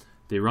Calhoun.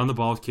 They run the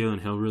ball with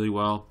Kalen Hill really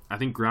well. I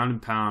think ground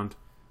and pound,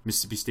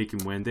 Mississippi State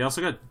can win. They also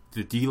got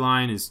the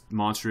D-line is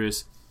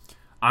monstrous.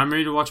 I'm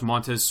ready to watch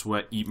Montez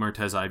Sweat eat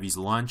Martez Ivy's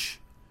lunch.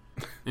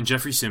 And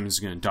Jeffrey Simmons is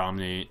going to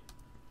dominate.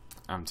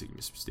 I'm taking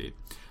Mississippi State.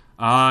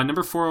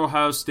 Number 4,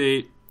 Ohio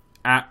State.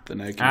 At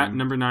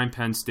number 9,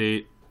 Penn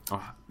State.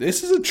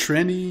 This is a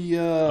trendy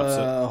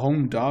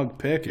home dog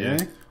pick,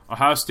 eh?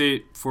 Ohio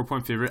State,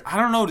 4-point favorite. I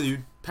don't know,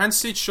 dude. Penn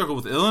State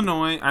struggled with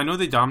Illinois. I know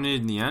they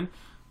dominated in the end,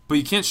 but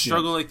you can't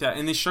struggle like that.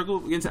 And they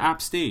struggle against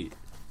App State.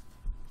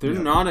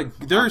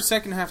 They're a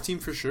second half team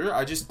for sure.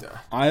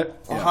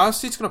 Ohio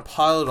State's gonna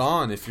pile it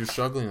on if you're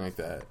struggling like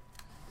that.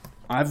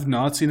 I've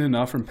not seen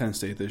enough from Penn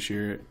State this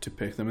year to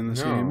pick them in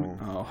this game.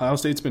 Ohio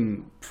State's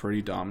been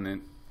pretty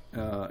dominant,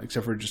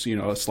 except for just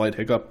a slight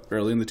hiccup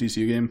early in the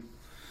TCU game.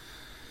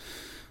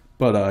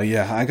 But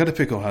I got to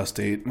pick Ohio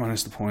State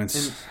minus the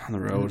points on the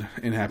road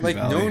in Happy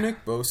Valley. No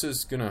Nick Bosa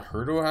is gonna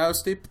hurt Ohio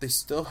State, but they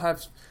still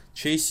have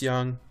Chase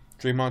Young,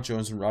 Draymond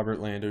Jones, and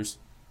Robert Landers.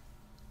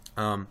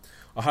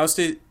 Ohio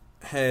State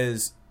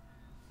has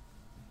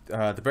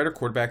the better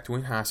quarterback.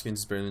 Dwayne Haskins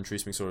is better than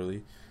Trace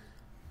McSorley.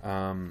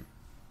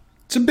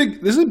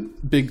 This is a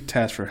big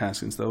test for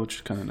Haskins though, which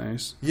is kind of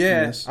nice.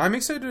 Yeah, I'm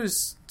excited to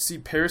see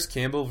Paris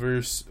Campbell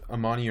versus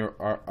Amani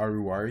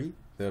Aruwari,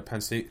 the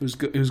Penn State. Who's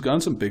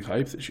gotten some big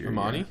hype this year.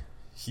 Amani,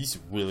 he's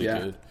really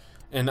good.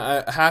 And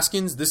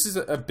Haskins, this is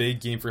a big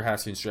game for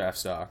Haskins draft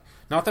stock.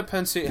 Not that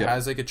Penn State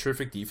has a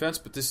terrific defense,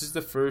 but this is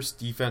the first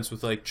defense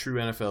with true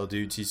NFL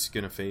dudes he's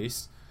gonna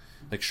face.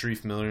 Like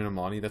Sharif Miller and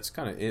Amani, that's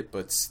kind of it,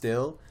 but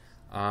still.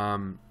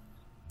 And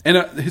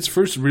his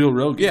first real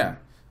road game. Yeah,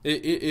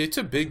 it's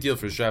a big deal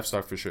for his draft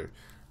stock for sure.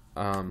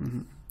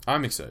 I'm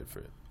excited for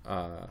it.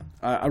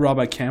 Rob,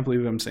 I can't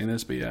believe I'm saying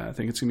this, but I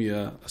think it's going to be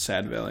a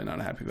sad valley, not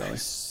a happy valley.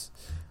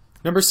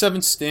 Number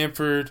 7,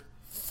 Stanford.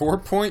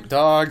 4-point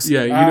dogs.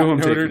 Yeah, you know who I'm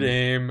Notre taking.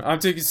 Dame. I'm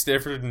taking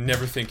Stanford and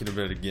never thinking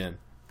about it again.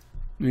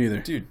 Me either.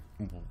 Dude,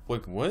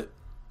 what?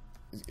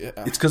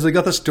 It's because they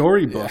got the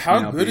storybook.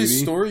 How good is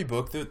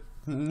storybook that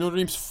Notre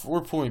Dame's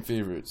 4-point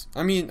favorites?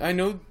 I mean, I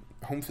know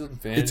home field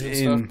advantage It's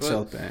and in stuff,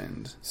 South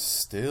Bend.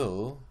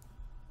 Still.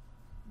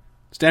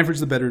 Stanford's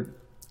the better.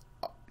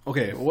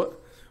 Okay,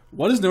 what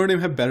does Notre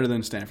Dame have better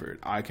than Stanford?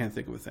 I can't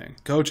think of a thing.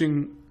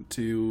 Coaching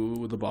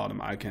to the bottom,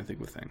 I can't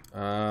think of a thing.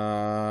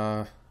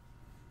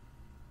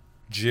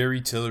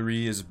 Jerry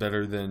Tillery is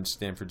better than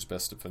Stanford's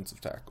best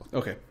defensive tackle.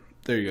 Okay,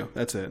 there you go.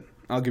 That's it.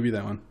 I'll give you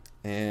that one.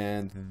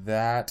 And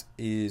that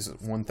is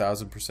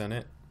 1,000%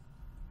 it.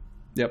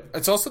 Yep,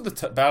 It's also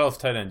the battle of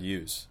tight end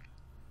use.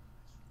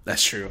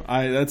 that's true.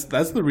 That's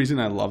the reason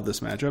I love this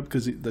matchup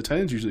because the tight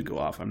ends usually go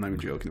off. I'm not even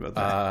joking about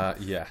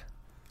that. Yeah.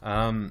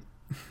 I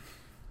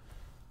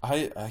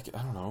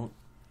don't know.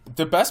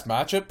 The best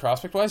matchup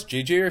prospect wise,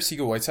 JJ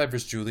Arcega-Whiteside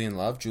versus Julian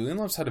Love. Julian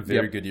Love's had a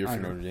very good year for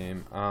Notre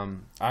Dame.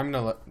 I'm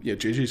gonna let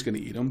JJ's gonna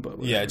eat him, but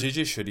whatever. yeah,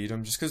 JJ should eat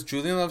him just because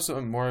Julian Love's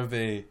more of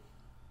a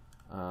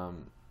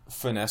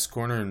finesse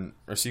corner, and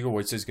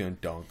Arcega-Whiteside's gonna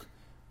dunk.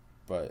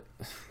 But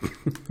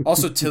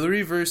also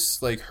Tillery versus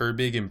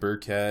Herbig and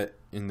Burkett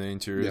in the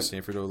interior of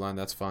Stanford O-line.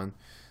 That's fun.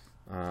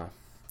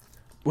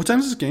 What time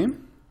is this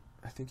game?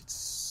 I think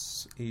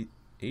it's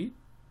 8.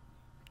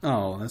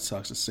 Oh, that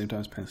sucks. It's the same time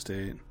as Penn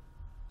State.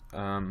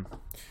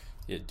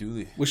 Yeah,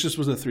 Dooley. Which this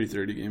was a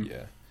 3:30 game.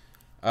 Yeah.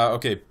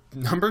 Okay,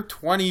 number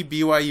 20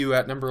 BYU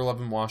at number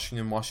 11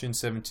 Washington.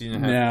 Washington 17.5.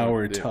 Now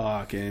we're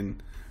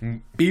talking.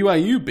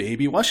 BYU,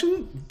 baby.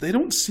 Washington, they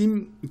don't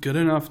seem good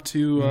enough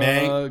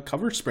to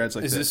cover spreads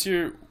like this. Is this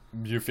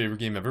your favorite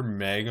game ever?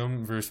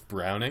 Mangum versus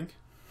Browning?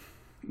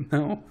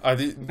 No.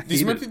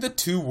 These might be the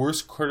 2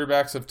 worst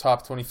quarterbacks of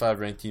top 25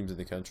 ranked teams in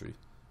the country.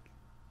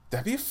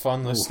 That'd be a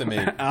fun list to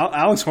make.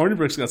 Alex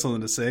Hornibrook's got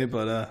something to say,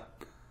 but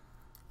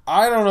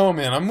I don't know,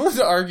 man. I'm willing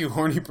to argue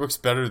Hornibrook's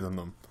better than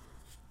them.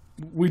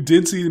 we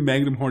did see the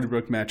Magnum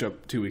Hornibrook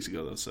matchup 2 weeks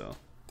ago, though. So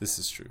this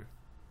is true.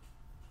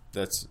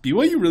 That's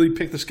BYU really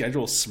picked the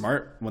schedule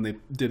smart when they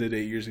did it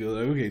 8 years ago.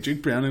 Like, okay,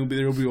 Jake Browning will be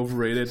there. Will be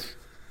overrated.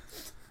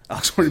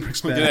 Alex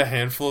Hornibrook's we'll bad. get a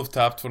handful of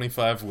top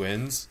 25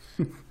 wins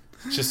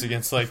just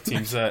against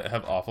teams that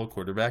have awful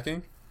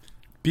quarterbacking.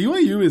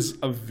 BYU is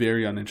a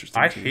very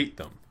uninteresting team. hate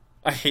them.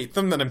 I hate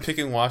them that I'm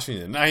picking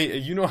Washington.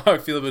 You know how I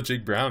feel about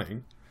Jake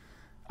Browning.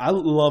 I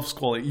love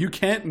Squally. You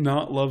can't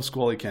not love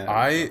Squally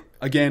Canada.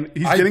 He's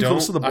getting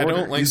close to the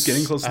border. He's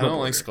getting close to the border. I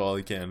don't like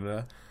Squally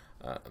Canada.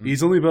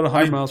 He's only about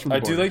 100 miles from the I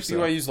border. do like so.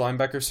 BYU's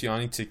linebacker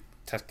Siani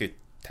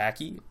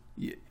Taki.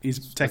 Yeah,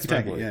 he's tacky,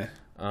 yeah.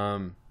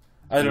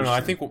 I don't know.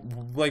 I think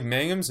like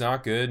Mangum's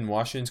not good, and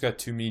Washington's got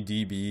too many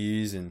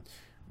DBs, and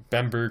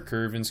Ben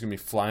Burke-Kirvin's gonna be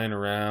flying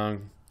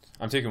around.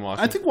 I'm taking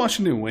Washington. I think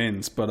Washington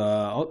wins, but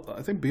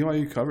I think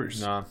BYU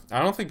covers. Nah,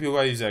 I don't think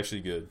BYU's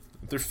actually good.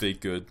 They're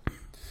fake good.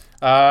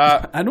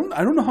 I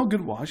don't know how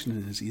good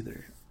Washington is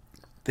either.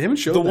 They haven't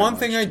showed The that one much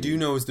thing I to do me.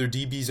 know is their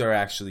DBs are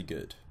actually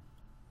good.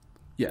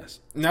 Yes.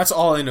 And that's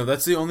all I know.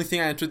 That's the only thing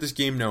I entered this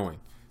game knowing.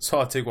 So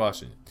I'll take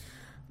Washington.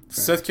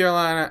 South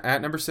Carolina at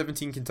number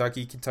 17,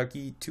 Kentucky.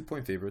 Kentucky,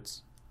 2-point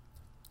favorites.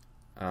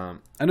 I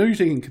know you're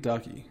taking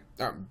Kentucky.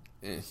 I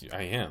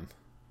am.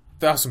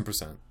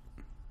 1,000%.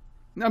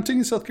 No, I'm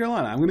taking South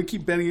Carolina. I'm going to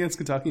keep betting against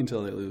Kentucky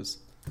until they lose.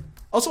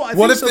 Also, I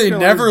What think if South they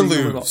Carolina's never being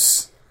a little-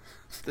 lose?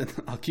 Then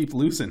I'll keep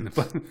losing.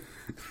 But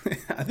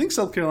I think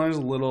South Carolina's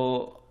a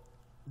little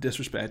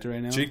disrespected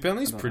right now. Jake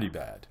Bentley's I don't pretty know.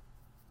 bad.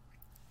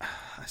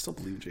 I still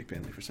believe in Jake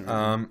Bentley for some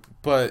reason.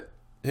 But,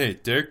 hey,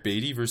 Derek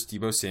Beatty versus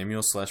Deebo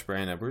Samuel /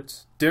 Brian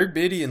Edwards. Derek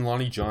Beatty and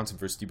Lonnie Johnson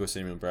versus Deebo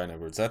Samuel and Brian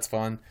Edwards. That's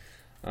fun.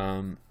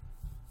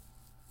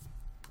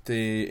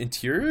 The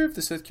interior of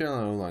the South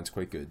Carolina O-line is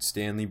quite good.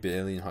 Stanley,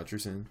 Bailey, and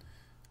Hutcherson.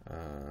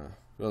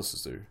 What else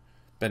is there?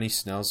 Benny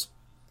Snell's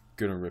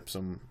gonna rip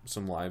some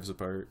lives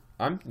apart.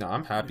 I'm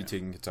happy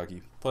taking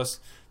Kentucky. Plus,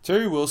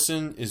 Terry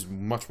Wilson is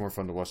much more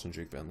fun to watch than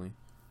Jake Bentley.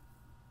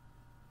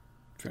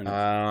 Fair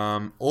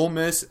enough. Ole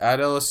Miss at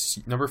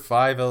LSU, number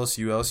 5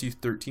 LSU. LSU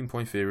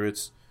 13-point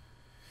favorites.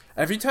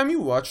 Every time you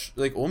watch,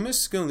 like, Ole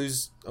Miss is gonna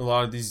lose a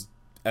lot of these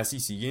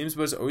SEC games,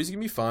 but it's always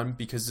gonna be fun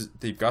because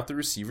they've got the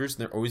receivers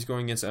and they're always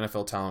going against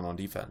NFL talent on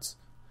defense.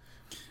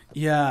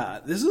 Yeah,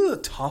 this is a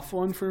tough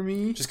one for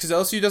me. Just because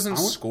LSU doesn't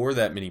score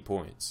that many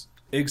points.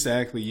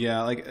 Exactly,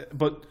 yeah.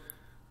 But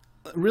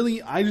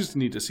really, I just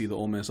need to see the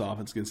Ole Miss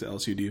offense against the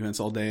LSU defense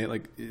all day.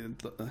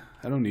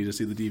 I don't need to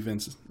see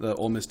the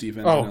Ole Miss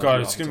defense. Oh and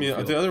god, LSU it's gonna be offense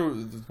on the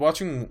field. the other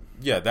watching.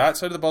 Yeah, that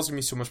side of the ball is gonna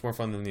be so much more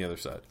fun than the other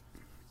side.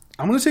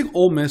 I'm going to take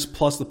Ole Miss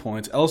plus the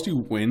points.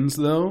 LSU wins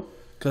though,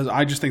 because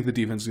I just think the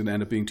defense is going to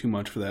end up being too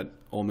much for that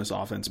Ole Miss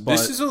offense. But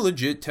This is a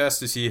legit test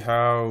to see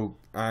how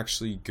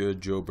actually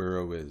good Joe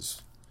Burrow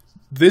is.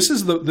 this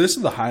is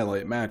the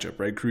highlight matchup,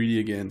 right? Greedy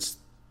against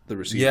the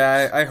receiver.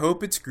 Yeah, I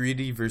hope it's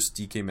Greedy versus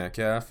DK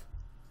Metcalf.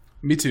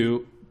 Me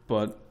too.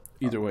 But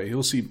either way,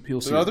 he'll see.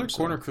 The other them, so.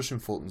 corner, Christian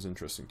Fulton's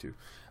interesting too.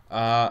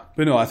 But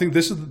no, I think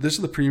this is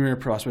the premier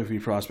prospect v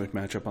prospect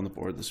matchup on the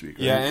board this week.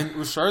 Right? Yeah, and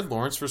Rashard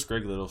Lawrence versus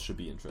Greg Little should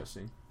be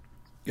interesting.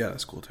 Yeah,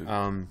 that's cool too.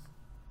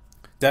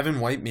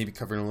 Devin White maybe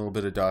covering a little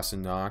bit of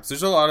Dawson Knox.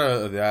 There's a lot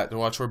of that to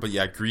watch for, but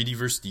yeah, Greedy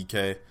versus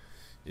DK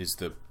is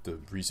the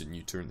reason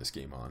you turn this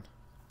game on.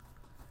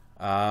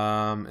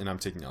 And I'm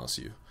taking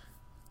LSU.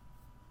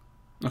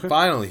 Okay.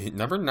 Finally,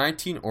 number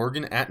 19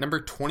 Oregon at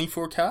number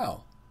 24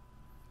 Cal.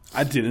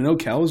 I didn't know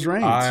Cal was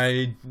ranked.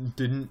 I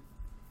didn't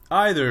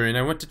either, and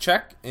I went to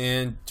check.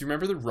 And do you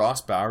remember the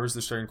Ross Bowers,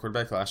 the starting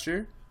quarterback last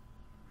year?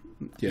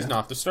 Yeah. He's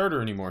not the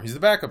starter anymore. He's the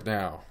backup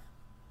now.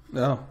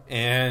 Oh.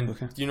 And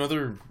Okay. you know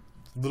their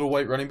little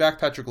white running back,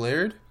 Patrick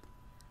Laird?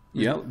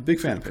 Yeah, big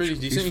fan of Pretty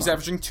Patrick. decent. He's fun.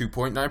 averaging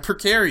 2.9 per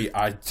carry.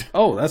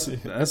 Oh, that's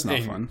not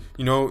and, fun.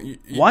 You know,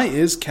 Why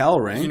is Cal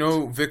ranked? You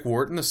know Vic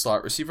Wharton, the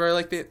slot receiver I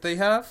like they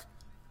have?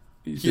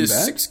 He's He been has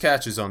bad? 6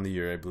 catches on the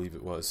year, I believe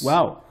it was.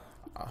 Wow.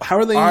 How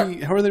are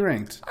they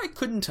ranked? I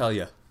couldn't tell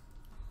you.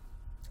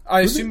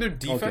 I assume their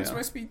defense Okay.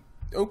 must be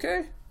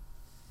okay.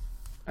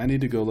 I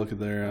need to go look at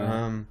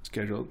their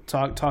schedule.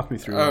 Talk me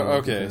through. Oh, it.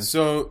 okay.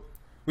 So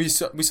we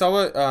saw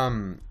what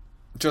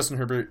Justin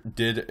Herbert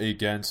did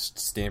against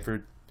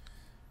Stanford.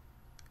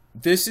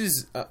 This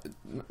is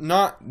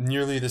not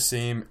nearly the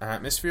same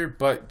atmosphere,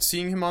 but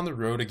seeing him on the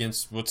road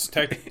against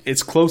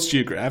It's close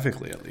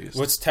geographically, at least.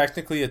 what's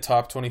technically a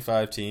top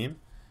 25 team,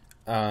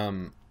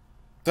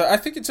 I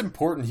think it's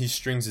important he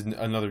strings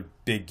another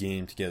big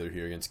game together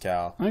here against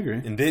Cal. I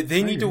agree. And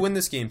they need to win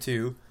this game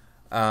too.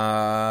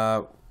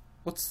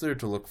 What's there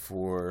to look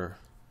for?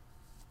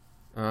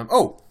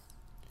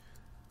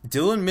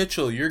 Dylan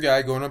Mitchell, your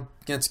guy, going up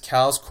against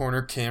Cal's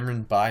corner,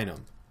 Cameron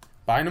Bynum.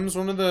 Bynum's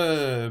one of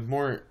the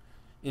more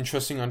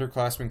interesting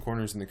underclassmen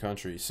corners in the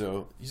country,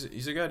 so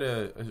he's a guy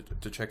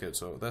to check out.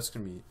 So that's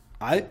gonna be.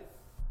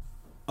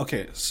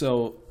 Okay,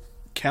 so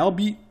Cal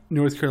beat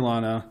North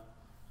Carolina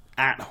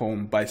at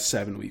home by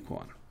 7 week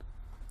 1.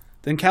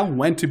 Then Cal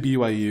went to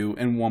BYU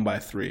and won by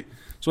 3.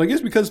 So I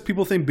guess because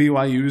people think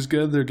BYU is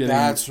good, they're getting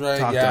That's right.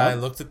 topped Yeah, up. I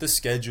looked at the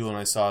schedule and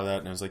I saw that,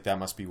 and I was like, that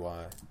must be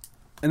why.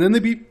 And then they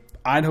beat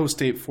Idaho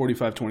State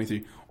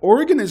 45-23.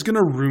 Oregon is going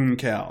to ruin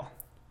Cal.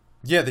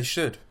 Yeah, they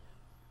should.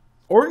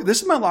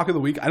 This is my lock of the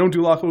week. I don't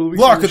do lock of the week.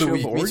 Lock on of the the show,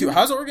 week. but Me too. Oregon-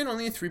 How's Oregon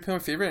only a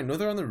 3-point favorite? I know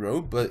they're on the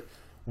road, but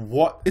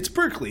what? It's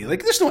Berkeley.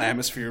 Like, there's no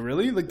atmosphere,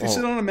 really. Like, they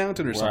sit on a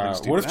mountain or something. Wow.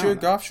 Stupid. What if I don't Jared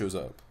know. Goff shows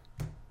up?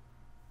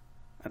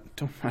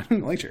 I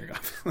don't like Jared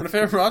Goff. What if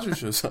Aaron Rodgers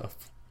shows up?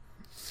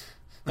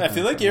 I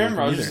feel like Aaron like him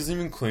Rodgers either. doesn't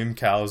even claim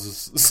Cal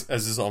as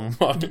his alma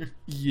mater.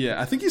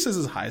 Yeah, I think he says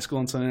it's high school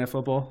on Sunday Night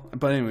Football.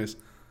 But anyways,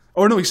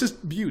 Or no, he's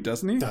just Butte,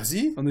 doesn't he? Does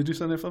he? When they do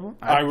Sunday football?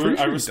 I I'm pretty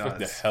sure he respect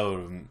the does. hell out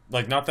of him.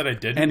 Like, not that I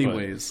did.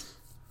 Anyways,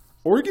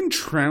 Oregon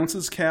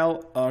trounces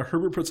Cal.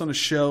 Herbert puts on a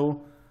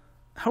show.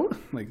 How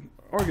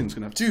Oregon's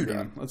gonna have to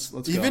Dude, let's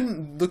go.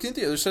 even looking at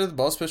the other side of the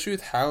ball, especially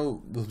with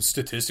how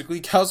statistically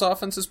Cal's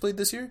offense has played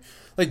this year,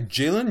 like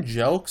Jalen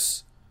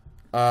Jelks,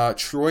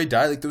 Troy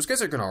Dye, like those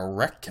guys are gonna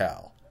wreck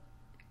Cal.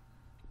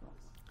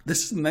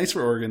 This is nice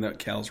for Oregon that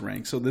Cal's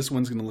ranked, so this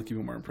one's gonna look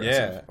even more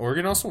impressive. Yeah,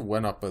 Oregon also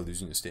went up by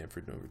losing to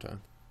Stanford in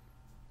overtime.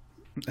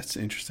 That's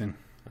interesting.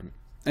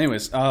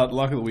 Anyways, lock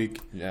of the week.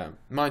 Yeah,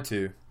 mine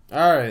too.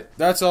 All right,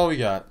 that's all we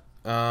got.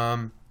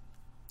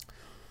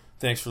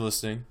 Thanks for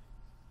listening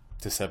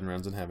to 7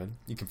 Rounds in Heaven.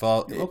 You can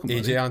follow welcome,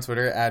 AJ buddy. on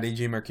Twitter at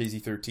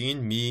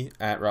AJMarchese13, me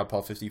at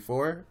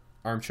RobPaul54,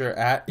 Armchair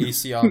at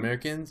AC All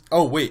Americans.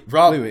 Oh wait,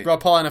 Rob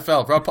Paul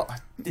NFL. Rob Paul.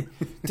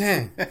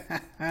 Dang,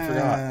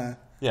 forgot.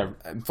 Yeah,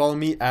 follow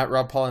me at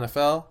Rob Paul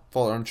NFL.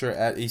 Follow Armchair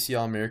at AC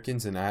All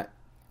Americans and at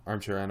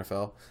Armchair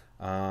NFL.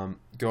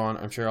 Go on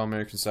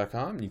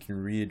armchairallamericans.com. You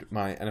can read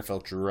my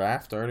NFL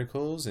draft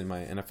articles and my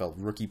NFL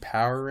rookie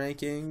power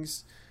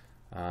rankings.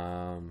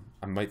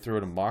 I might throw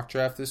out a mock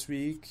draft this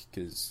week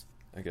because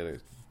I gotta,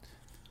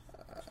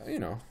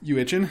 You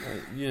itching?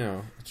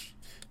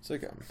 it's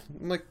like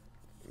I'm like,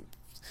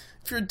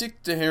 if you're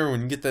addicted to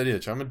heroin, you get that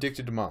itch. I'm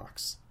addicted to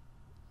mocks.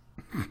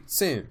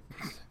 Same.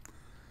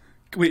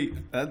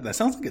 Wait, that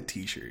sounds like a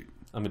T-shirt.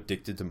 I'm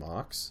addicted to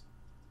mocks.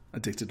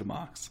 Addicted to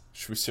mocks.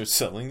 Should we start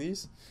selling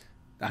these?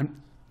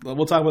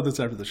 We'll talk about this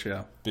after the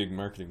show. Big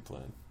marketing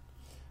plan.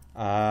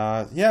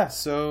 Yeah.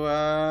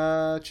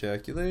 So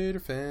check you later,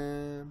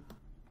 fam.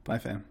 Bye,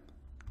 fam.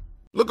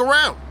 Look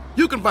around.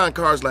 You can find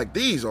cars like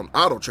these on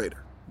AutoTrader.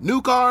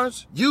 New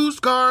cars,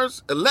 used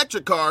cars,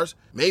 electric cars,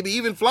 maybe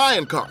even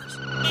flying cars.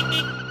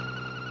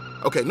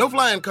 Okay, no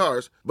flying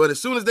cars, but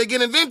as soon as they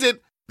get invented,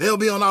 they'll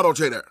be on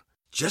AutoTrader.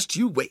 Just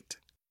you wait.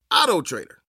 AutoTrader.